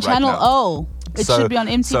should be scoop on right Channel now. O. It should be on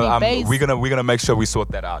MTV So Base. we're gonna make sure we sort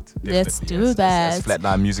that out. Let's definitely, do as that.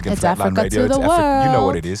 Flatline Music and It's Flatline Africa Radio. to the You know what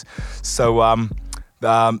world. it is. So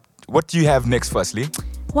what do you have next, firstly?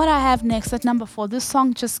 What I have next at number 4, this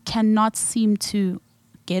song just cannot seem to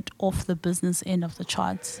get off the business end of the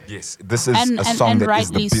charts. Yes, this is And a song that is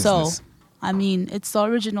the rightly so. business. I mean, it's the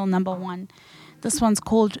original number 1. This one's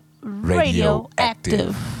called Radioactive.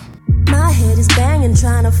 Radioactive. My head is banging,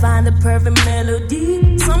 trying to find the perfect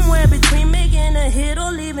melody. Somewhere between making a hit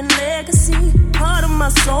or leaving legacy. Part of my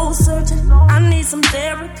soul searching, I need some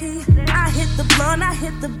therapy. I hit the blunt, I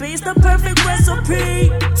hit the bass, the perfect recipe.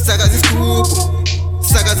 Sagas is cool.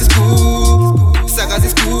 Sagas is cool. Sagas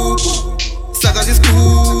is cool. Sagas is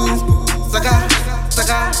cool.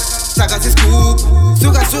 Sagas is cool.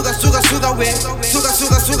 Suga we.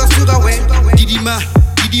 Suga we. Didima.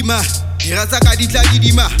 Irazaka ditla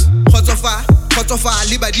didima. Khotofa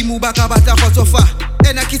libadi mubaka bata khotofa.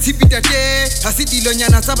 Ena kitipita te. Asidilo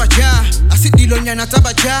nyana tabaja. Asidilo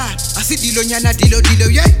nyana dilo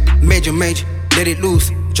yeah. Major, let it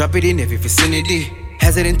loose. Drop it in every vicinity.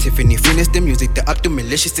 Hazard and Tiffany, finish the music, the up to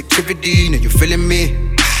malicious activity. Know you feeling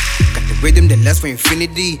me? Got the rhythm that lasts for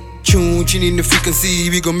infinity. Tune in the frequency,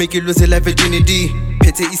 we gon' make it lose your life virginity.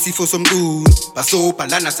 Pete easy for some dude. Baso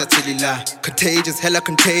palana satilila. Contagious, hella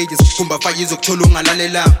contagious. Kumba fires of cholunga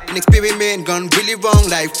lalela. An experiment gone really wrong,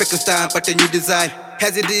 like Frankenstein, but a new design.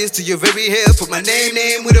 As it is to your very head, put my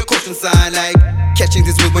name with a caution sign, like catching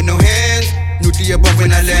this whip with no hands. Nuclear bomb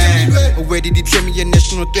when I land. Already declare me a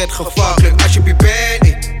national threat. Fuck, look, I should be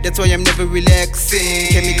banned. That's why I'm never relaxing.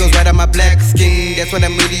 Chemicals right on my black skin. That's why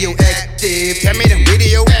I'm radioactive. Tell me I'm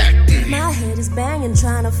radioactive. My head is banging,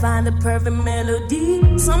 trying to find the perfect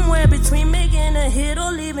melody. Somewhere between making a hit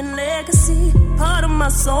or leaving legacy. Part of my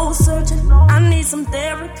soul searching, I need some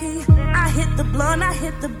therapy. I hit the blunt, I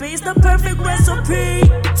hit the bass, the perfect recipe.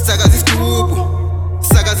 Sagas is cool.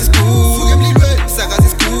 Sagas is cool. Sagas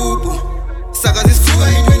is cool. Sagas is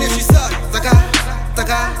cool.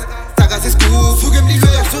 Sagas is cool. Suga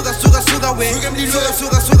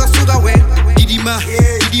we.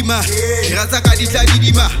 Didima. Irazaka ditla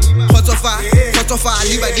didima. Khotofa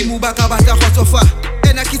libadi mubaka bata khotofa.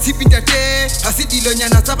 Ena kitipita te. Asidilo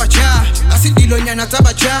nyana tabaja. Asidilo nyana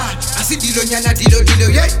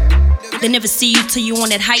dilo yeah. They never see you till you on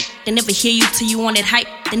that hype. They never hear you till you on that hype.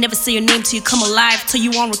 They never say your name till you come alive. Till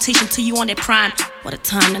you on rotation, till you on that prime. What a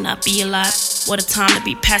time to not be alive. What a time to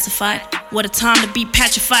be pacified. What a time to be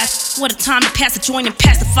petrified. What a time to pass the joint and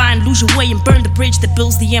pacify and lose your way and burn the bridge that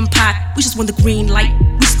builds the empire. We just want the green light.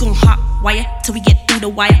 We just gon' hot wire till we get through the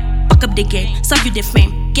wire. Fuck up their game, serve you their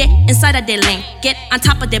fame. Get inside of their lane. Get on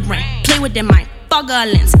top of their brain. Play with their mind. Fog our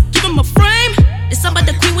lens. Give them a frame. It's up with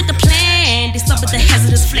the queen with the plan. It's up with the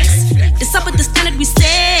hazardous flex. It's up with the standard we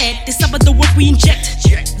set. It's up with the work we inject.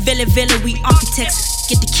 Vele vele, we architects.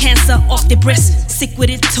 Get the cancer off their breasts. Sick with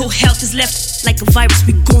it till health is left. Like a virus,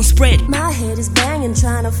 we gon' spread. My head is banging,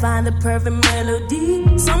 trying to find the perfect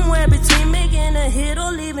melody. Somewhere between making a hit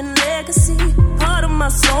or leaving legacy. Part of my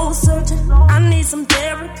soul searching, I need some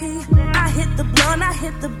therapy. I hit the blunt, I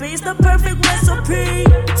hit the bass, the perfect recipe.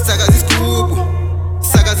 Sagas is cool.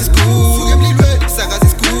 Sagas is cool. Sagas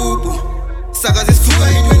is cool. Sagas is cool.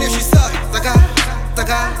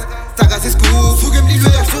 Sagas is cool. Suga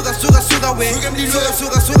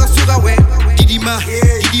we. Didima.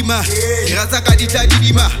 Razaka dita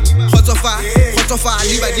didima. Khotofa.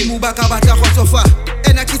 Liba di mubaka bata khotofa.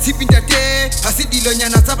 Ena kitipinda te. Asidilo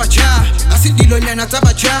nyana tabacha. Asidilo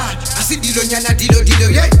nyana dilo.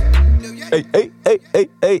 Yeah. Hey.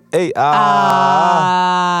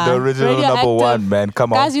 The original number one, man.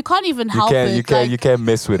 Come on. Guys, you can't even help it. You can't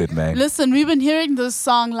mess with it, man. Listen, we've been hearing this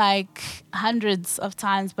song like hundreds of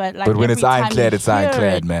times, but like when it's ironclad, it's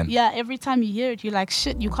ironclad, it, man. Yeah, every time you hear it, you're like,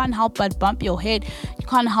 shit, you can't help but bump your head. You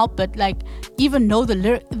can't help but like even know the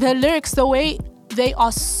lyrics, the way they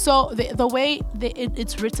are the way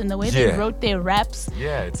it's written, the way they wrote their raps.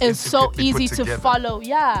 Yeah, it's so easy to follow.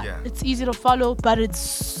 Yeah, it's easy to follow, but it's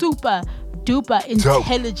super duper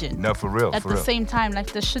intelligent. No, for real. At the same time, like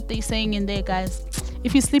the shit they saying in there, guys.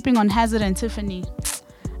 If you're sleeping on Hazard and Tiffany,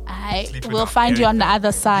 we'll find you on the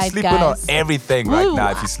other side, you're sleeping guys. On everything right now.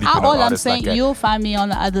 If you're sleeping on all I'm artists saying, like that. you'll find me on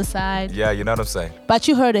the other side. Yeah, you know what I'm saying. But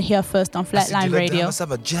you heard it here first on Flatline Radio.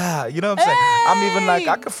 You know what I'm saying. I'm even like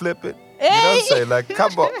I could flip it. You know what I'm saying? Like,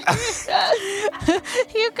 come on.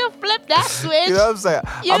 You can flip that switch. You know what I'm saying?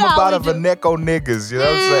 I'm about a neck on niggas. You know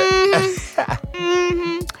what I'm saying?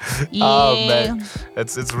 Yeah. Oh man,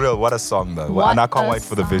 it's real. What a song though, and I can't wait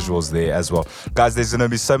for the visuals there as well, guys. There's gonna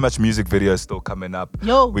be so much music videos still coming up.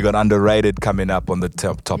 We got Underrated coming up on the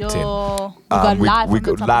top 10. We got live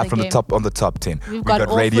from the top on the top 10. We've got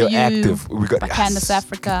Radioactive. We got Candace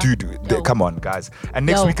Africa. Dude, come on, guys. And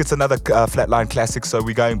next week it's another Flatline classic. So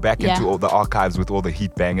we're going back into all the archives with all the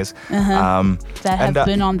heat bangers that have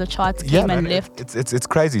been on the charts, came and left. It's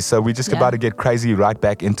crazy. So we're just about to get crazy right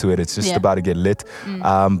back into it. It's just about to get lit.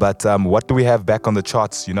 But what do we have back on the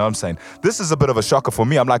charts? You know what I'm saying? This is a bit of a shocker for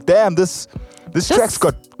me. I'm like, damn, this track's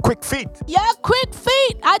got quick feet. Yeah, quick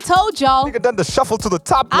feet. I told y'all. Nigga done the shuffle to the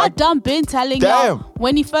top. I done been telling y'all.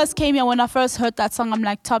 When he first came here, when I first heard that song, I'm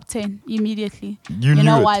like, top 10 immediately. You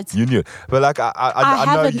know what? You knew it. But like, I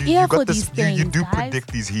know have an ear for this. These things, you do guys.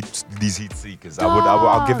 predict these heat seekers.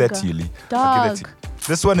 I'll give that to you, Lee. I'll give that to you.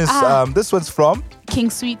 This one is this one's from King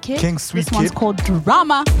Sweet Kid. This one's called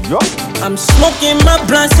Drama. Yup. I'm smoking my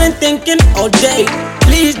blunts and thinking all day.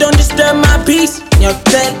 Please don't disturb my peace. Your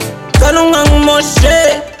bed. Kalungang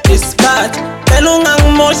Moshe is cut.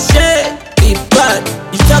 Kalungang Moshe is bad.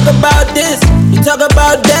 You talk about this, you talk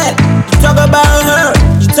about that, you talk about her,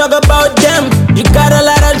 you talk about them. You got a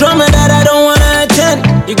lot of drama that I don't wanna attend.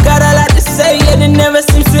 You got a lot to say and it never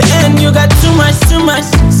seems to end. You got too much to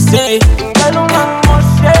say. Kalungang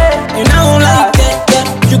Moshe, and I don't like that. Yeah.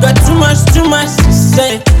 You got too much to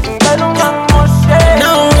say. Kalungang Moshe, and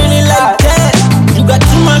I don't really like that. You got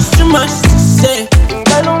too much to say.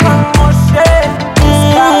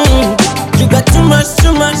 You got too much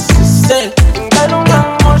to say.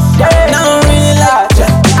 Now really like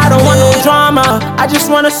that. I don't want no drama, I just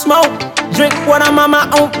wanna smoke. Drink when I'm on my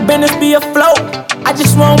own business, be afloat. I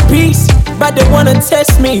just want peace, but they wanna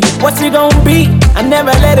test me. What's it gonna be? I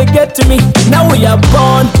never let it get to me. Now we are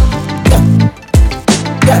born.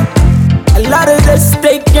 Yeah. A lot is at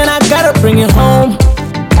stake and I gotta bring it home.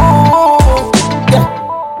 Yeah.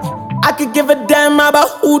 I could give a damn about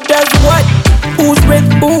who does what, who's with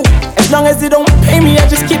who. As long as it don't pay me, I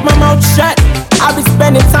just keep my mouth shut. I be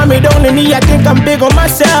spending time with only me, I think I'm big on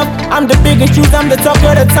myself. I'm the biggest youth, I'm the talk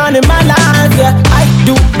of the town in my life, yeah. I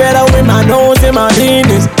do better with my nose in my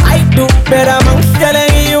business. I do better amongst telling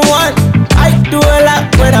you one. I do a lot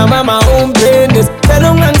when I'm on my own business. Tell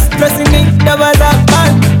them I'm stressing me, never that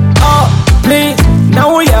fun. Oh, please,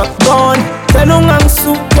 now we are gone. Tell them I'm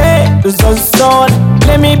super, it's so solid.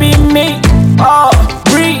 Let me be me, oh,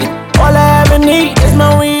 breathe. All I ever need is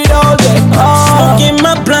my weed all day. Oh. Smoking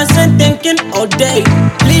my blunts and thinking all day.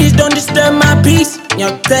 Please don't disturb my peace.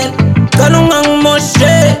 Your tell Kalungang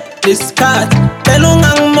Moshe, this cat.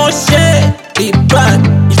 Kalungang Moshe, the bad.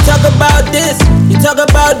 You talk about this, you talk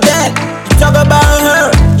about that,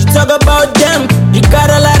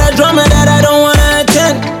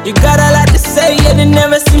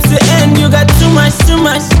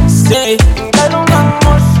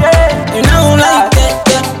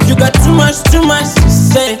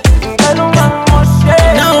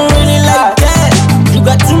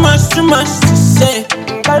 much to say.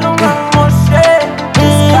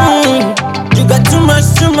 You got too much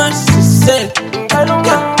to say. I don't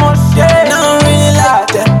really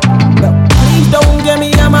like that. Please don't get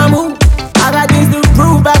me on my move. I got things to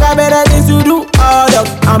prove, I got better things to do.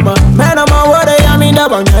 I'm a man of my word, I mean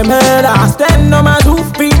up on my man. I stand on my 2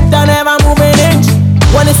 feet, I never move an inch.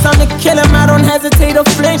 When it's time to kill him, I don't hesitate or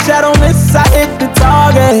flinch. I don't miss, I hit the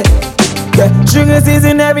target. Yeah, sugar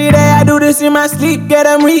season every day, I do this in my sleep. Get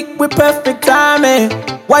them weak with perfect timing.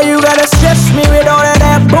 Why you gotta stress me with all of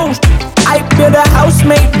that boost? I build a house,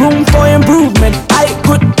 make room for improvement. I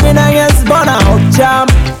could win against burnout, jam.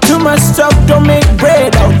 Too much stuff, don't make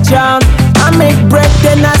bread out, jam. I make bread,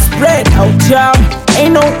 then I spread out, jam.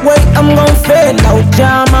 Ain't no way I'm gon' fail out,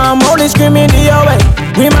 jam. I'm only screaming DOA.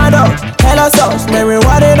 We my dog, hella sauce, Mary,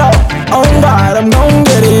 what it all. Oh God, I'm gon'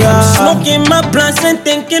 get it up. Smoking my blunts and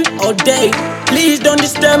thinking all day. Please don't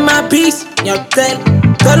disturb my peace. Yo,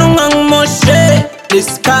 Talungang Moshe,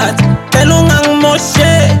 this cat. Talungang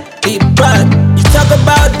Moshe, deep breath. You talk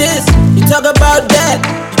about this, you talk about that.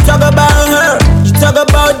 You talk about her, you talk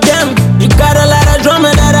about them. You got a lot of drama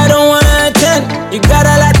that I don't wanna attend. You got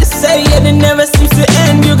a lot to say and it never seems to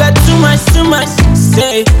end. You got too much to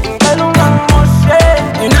say. Talungang Moshe,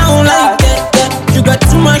 and I don't like that. You got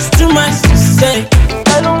too much to say.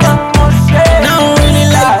 Talungang Moshe, and I don't really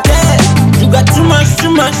like that. You got too much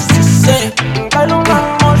to say.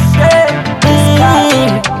 Talungang Moshe,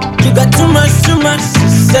 you got too much to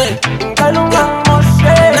say. Talungang Moshe,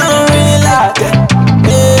 and I don't really like that.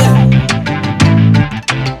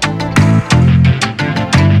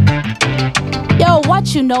 Yo,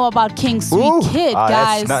 what you know about King Sweet Kid,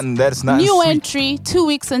 guys? That's nothing. New sweet. entry, 2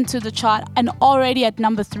 weeks into the chart, and already at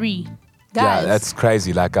number 3. Guys, Yeah, that's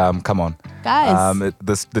crazy. Like, come on, guys.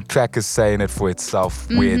 The track is saying it for itself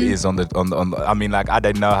where it is on the. I mean, like, I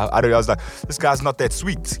don't know. I was like, this guy's not that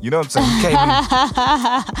sweet. You know what I'm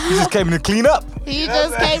saying? He just came in to clean up. He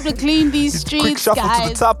just came to clean these Quick streets, shuffle guys.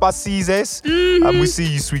 to the top. I see this. We see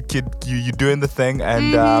you, Sweet Kid. You doing the thing,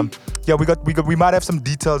 and yeah, we might have some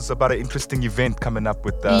details about an interesting event coming up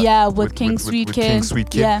with with King Sweet Kid. King Sweet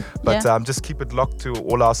Kid. Yeah, But yeah. just keep it locked to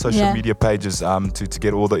all our social media pages to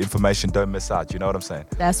get all the information. Don't miss out. You know what I'm saying?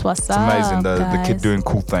 That's what's It's up. amazing the kid guys. doing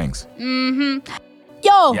cool things.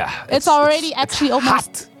 Yo, Yeah, it's already actually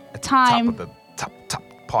almost time Top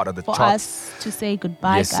part of the for chart. us to say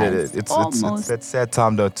goodbye, Yes, guys. it's almost. that sad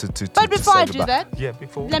time though to But before say I do goodbye. that, yeah,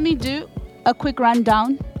 before let me do a quick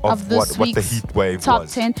rundown of this what the week's heat wave top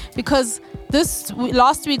was. 10, because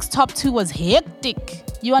last week's top 2 was hectic.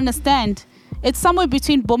 You understand? It's somewhere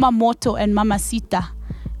between Boma Moto and Mamacita.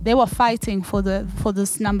 They were fighting for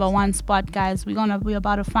this number 1 spot, guys. We're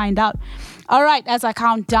about to find out. All right, as I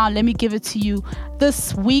count down, let me give it to you.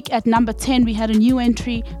 This week at number 10, we had a new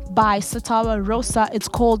entry by Satawa Rosa. It's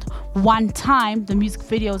called One Time. The music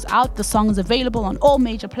video is out. The song is available on all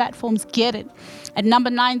major platforms. Get it. At number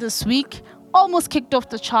 9 this week, almost kicked off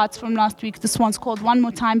the charts from last week. This one's called One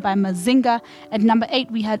More Time by Mazinga. At number 8,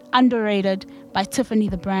 we had Underrated by Tiffany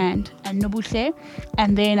the Brand and Nobuhle.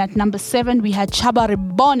 And then at number 7, we had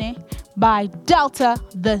Chabaribone by Delta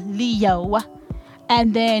the Leo.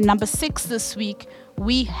 And then number 6 this week,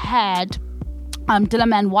 we had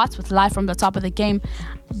Dillaman Watts with Live from the Top of the Game.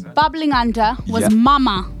 Bubbling Under was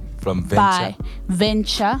Mama from by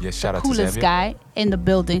Venture, Yeah, shout the out to coolest Xavier. guy in the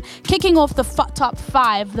building. Kicking off the top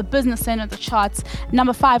 5, the business end of the charts.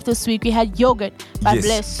 Number 5 this week, we had Yogurt by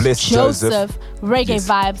Yes, Bless Joseph. Reggae Yes,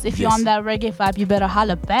 vibes. If you're yes. on that reggae vibe, you better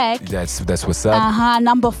holler back. That's what's up.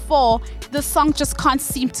 Number 4, the song just can't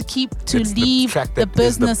seem to It's leave track the that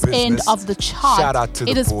is the business end business. of the chart. Shout out to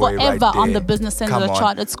It the is boy forever right on there. the business end Come of the on.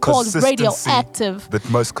 chart. It's called Consistency, Radioactive. the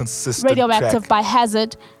most consistent Radioactive track. by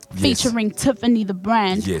Hazard, Yes. featuring Tiffany the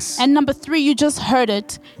Brand. Yes. And number 3, you just heard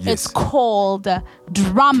it. Yes. It's called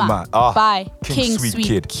Drama by King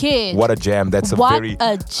Sweet Kid. What a jam. That's What a very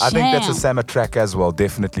a I think that's a jam. Sama track as well,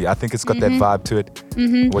 definitely. I think it's got that vibe to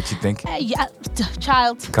it. What you think? Yeah,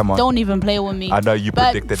 child. Come on. Don't even play with me. I know you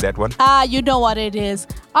But, predicted that one. you know what it is.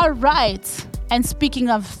 All right. And speaking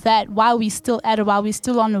of that, while we still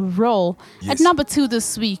on a roll, Yes. at number 2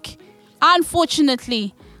 this week,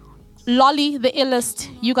 unfortunately, Lolly the illest,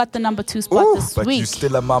 you got the number 2 spot Ooh, this but week. you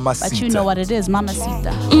still a mamacita. But you know what it is,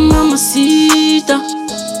 Mamacita. Mamacita,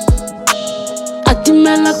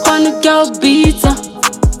 atimela quando que albita.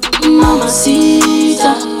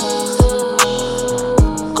 Mamacita,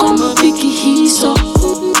 como pique riso.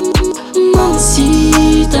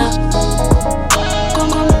 Mamacita,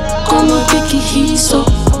 como pique riso.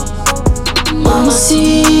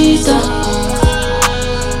 Mamacita,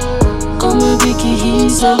 como pique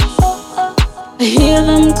riso. I hear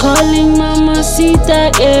them calling Mamacita,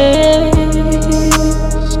 yeah.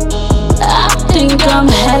 I think I'm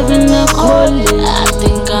having a calling. I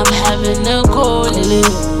think I'm having a calling.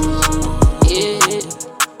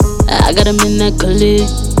 Yeah, I got 'em in that calling.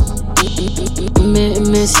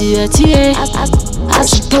 Messy at I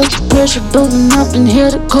suppose the pressure building up in here,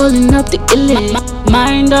 they're calling up the illy.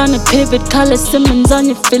 Mind on a pivot, color Simmons on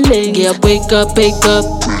your feeling. Yeah, wake up,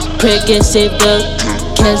 prayer get saved up.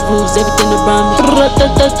 Cash rules everything around me.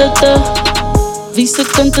 Visa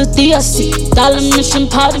conto DRC, dollar mission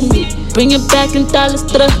part of me. Bring it back in dollars,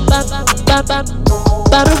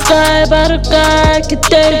 Barukai,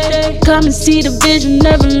 Kate. Come and see the vision,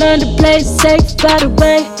 never learn to play it safe, by the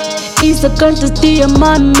way. Visa conto D, I'm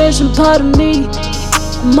on a mission part of me.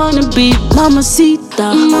 I'm on a beat,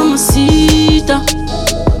 Mamacita.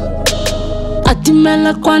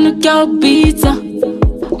 Atimela quando que é pizza.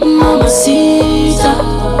 Mamacita.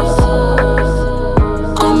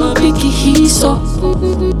 Como pique riso.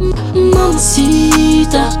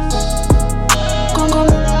 Mamacita.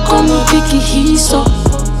 Como pique riso.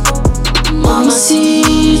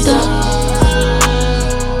 Mamacita.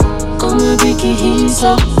 Como pique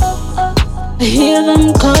riso. I hear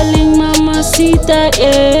them calling Mamacita,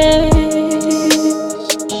 yeah.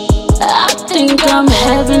 I think I'm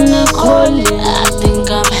having a calling. I think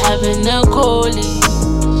I'm having a calling.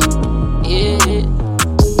 Yeah.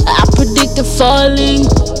 I predict the falling.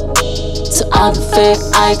 To all the fake,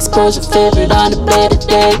 I expose your favorite on a better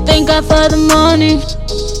day. Thank God for the morning.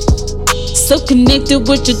 So connected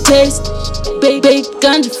with your taste. Baby,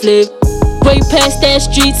 ganja flip. Way past that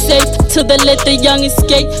street safe till they let the young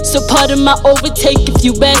escape. So pardon my overtake if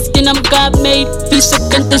you asking, I'm God made. Fish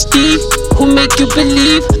against the Steve, who make you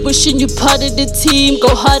believe. Wishing you part of the team, go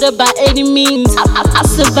harder by any means. I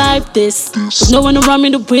survived this, with no one around me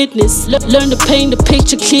to witness. Learn to paint the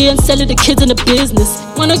picture clear and sell it to kids in the business.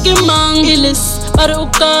 Wanna get mine, illis,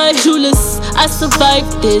 Barukai, Julius. I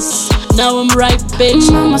survived this, now I'm right, bitch.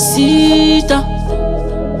 Mamacita.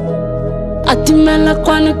 Atimela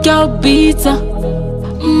quando que é pizza.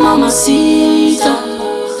 Mamacita.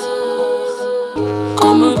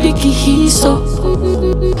 Como pique riso.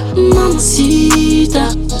 Mamacita.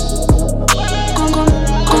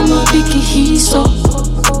 Como pique riso.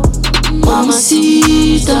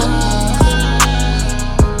 Mamacita.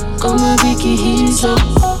 Como pique riso.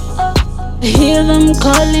 I hear them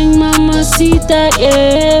calling Mamacita,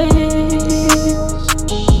 yeah.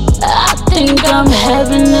 I think I'm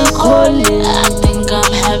having a calling. I think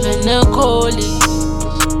I'm having a calling.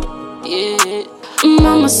 Yeah,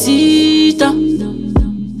 Mamacita.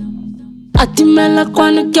 Atimela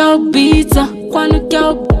quando que é pizza. Quando que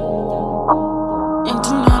é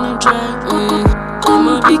entro na drag.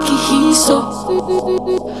 Como pique riso.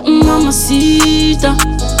 Mamacita.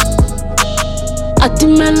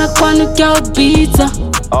 Atimela quando que é pizza.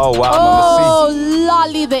 Oh wow, Oh,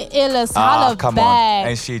 Lolly the illest. Holla come back. on.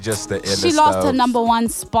 Ain't she just the illest? She lost though? her number one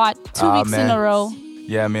spot 2 weeks in man. a row.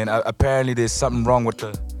 Yeah, man. Apparently, there's something wrong with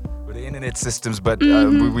the internet systems, but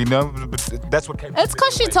we know but that's what came. It's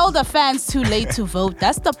because she told the fans too late to vote.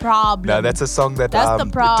 That's the problem. No, that's a song that That's the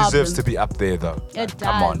it problem. deserves to be up there, though. It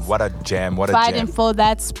Come on, does. what a jam! What a Fighting jam! for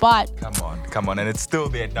that spot. Come on, and it's still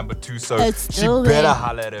there at number 2. So It's she still better there.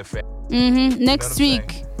 holler at her fan. Next what I'm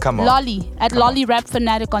week, saying? Come on. Lolly at Come Lolly Rap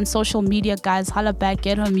Fanatic on social media, guys. Holla back,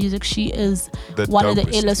 get her music. She is one of the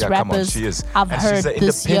dopest. illest Yeah, come on, rappers she is. I've and heard she's an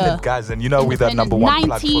this year. independent, guys, and you know we're the number 1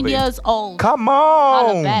 plug for 19 the years old. Come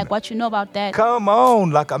Holla on. back. What you know about that? Come on,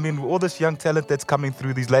 like I mean, all this young talent that's coming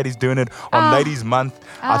through, these ladies doing it on Ladies Month.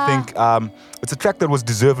 I think it's a track that was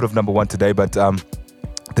deserved of number 1 today, but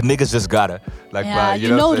the niggas just got her. Like, Yeah, you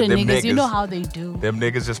know the niggas. You know how they do. Them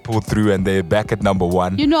niggas just pulled through and they're back at number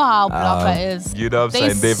 1. You know how Blocker is. You know what I'm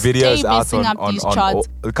They saying? Their stay videos out messing up on these charts.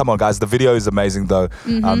 come on, guys. The video is amazing, though.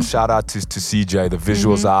 Shout out to CJ. The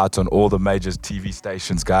visuals are out on all the major TV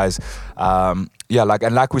stations, guys. Yeah,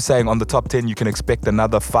 like we're saying, on the top 10, you can expect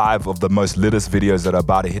another 5 of the most littest videos that are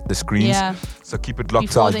about to hit the screens. Yeah. So keep it locked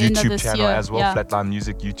Before to our the end of YouTube this channel year, as well, yeah. Flatline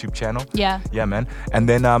Music YouTube channel. Yeah. Yeah, man. And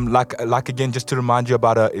then, like again, just to remind you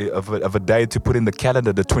about a day to put in the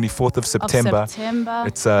calendar, the 24th of September.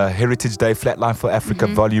 It's Heritage Day, Flatline for Africa,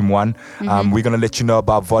 Volume 1. We're gonna let you know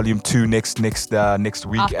about Volume 2 next week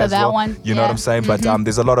After as that well. one, You know what I'm saying? But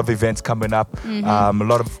there's a lot of events coming up. A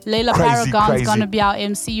lot of Layla crazy. Paragon's gonna be our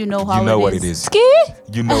MC. You know how You know it what is. it is. Ski?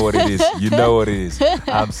 You know what it is. You know what it is.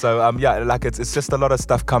 Yeah, like it's just a lot of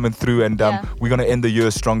stuff coming through, and we're gonna end the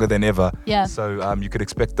year stronger than ever. Yeah. So you could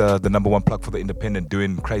expect the number 1 plug for the independent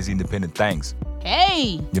doing crazy independent things.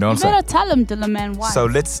 Hey, You know what I'm saying? better tell him, Dilla Man. Why? So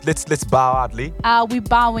let's bow out, Lee. We're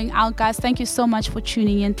bowing out, guys. Thank you so much for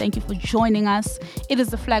tuning in. Thank you for joining us. It is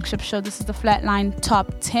the flagship show. This is the Flatline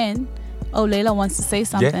Top 10. Oh, Layla wants to say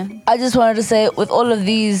something. I just wanted to say, with all of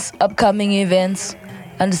these upcoming events,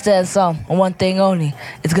 understand one thing only.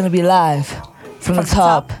 It's going to be live from the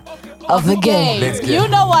top of the game. Let's get You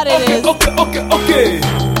know what it is. Okay.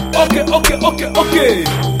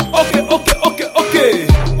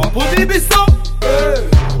 Mapodibisa,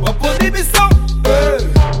 Mapodibisa,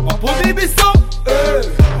 Mapodibisa,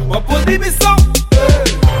 Mapodibisa.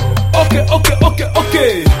 Okay.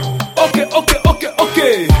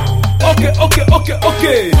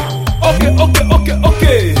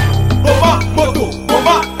 Boma moto,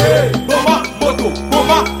 boma, boma moto,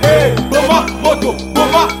 boma, boma moto,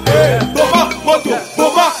 boma, boma moto,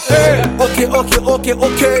 boma.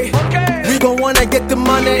 Okay. We gon' wanna get the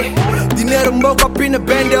money. Dinero moke up in the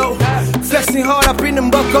bando. Flexing hard up in the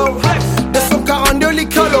bucko. There's some car on the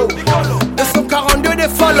color. There's some car on the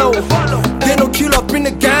follow. They no kill up in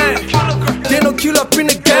the gang. The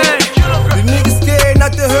niggas scared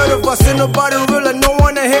not to heard of us. Ain't nobody real and no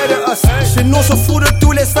one ahead of us. Chez nous s'en fout de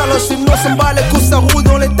tous les salons. Chez nous s'en bat les coups, ça roule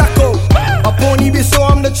dans les tacos. My pony be so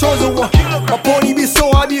I'm the chosen one. My pony be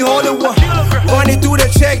so I be holding one. Running through the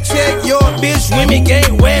check. Yo bitch, with me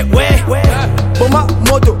gang wet. Boma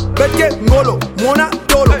moto, betke molo, mona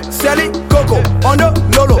dolo, selling coco, on the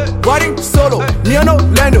lolo, riding solo, Niano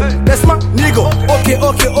Lando, that's my nigga. Okay.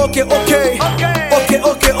 Okay.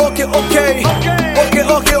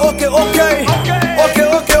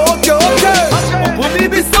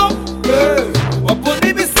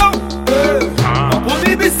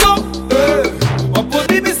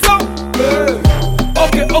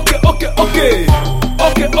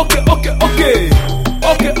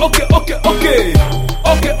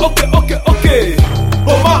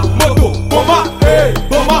 Boma moto, boma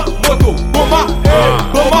moto, boma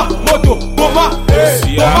moto, boma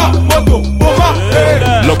moto, boma.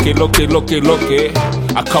 Look.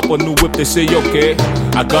 A couple new whip, they say okay.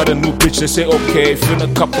 I got a new bitch, they say okay. Fill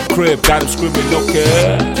a couple crib, got him screaming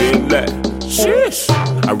okay. Sheesh,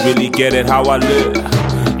 I really get it how I live.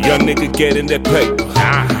 Young nigga getting that paper.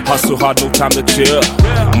 Hustle hard, no time to chill.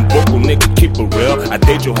 Mboko nigga, keep it real. I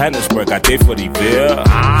date Johannesburg, I date for the Ville.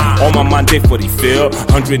 On my mind, date for the feel.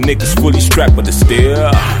 100 niggas fully strapped, but it's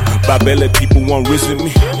still. Babele people want risen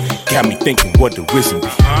me. Got me thinking what the risen be.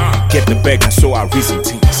 Get the bag, and so I reason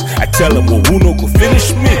things. I tell them, well, who no go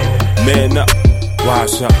finish me? Man up,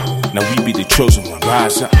 rise up. Now we be the chosen one,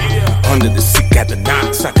 rise up. Under the seat, got the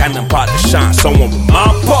knocks. I got them about to shine. Someone with my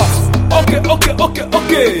puff. Okay.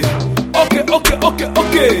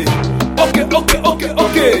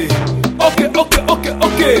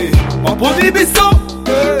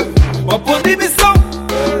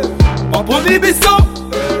 Mapodibisa,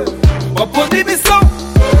 Mapodibisa.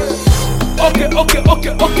 Okay.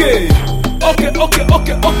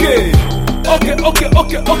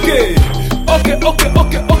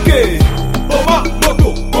 Boma moto,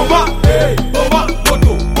 boma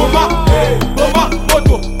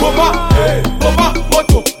moto, boma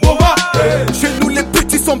moto, boma. Chez nous les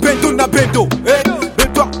petits sont bendo na bendo,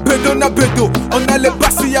 bendo na bendo. On a les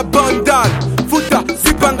bassi à bandal, futa,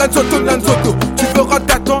 zibanga nzoto na nzoto. Tu veux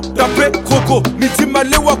rentrer taper croco, midi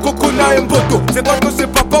malewa coco na mboto. C'est quoi que c'est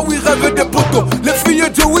papa, oui rêve de poteaux. Les filles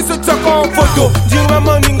de oui se tient en photo. Dis-moi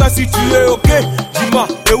maninga si tu es ok, dis-moi,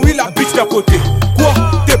 et oui la bitch d'à côté. Quoi,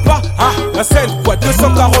 t'es pas, la scène quoi,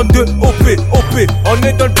 242 OP. On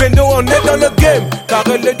est dans le bendo, on est dans le game. Car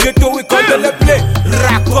elle est ghetto, oui quand elle est play.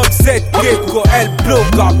 Raconte cette ghetto, elle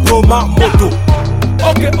bloque à Boma moto.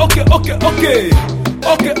 Okay.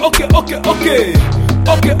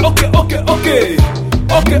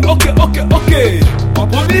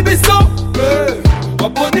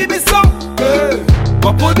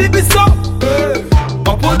 Mapodibisa,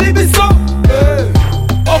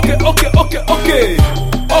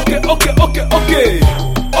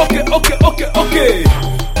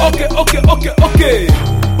 Okay.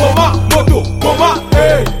 Boma moto,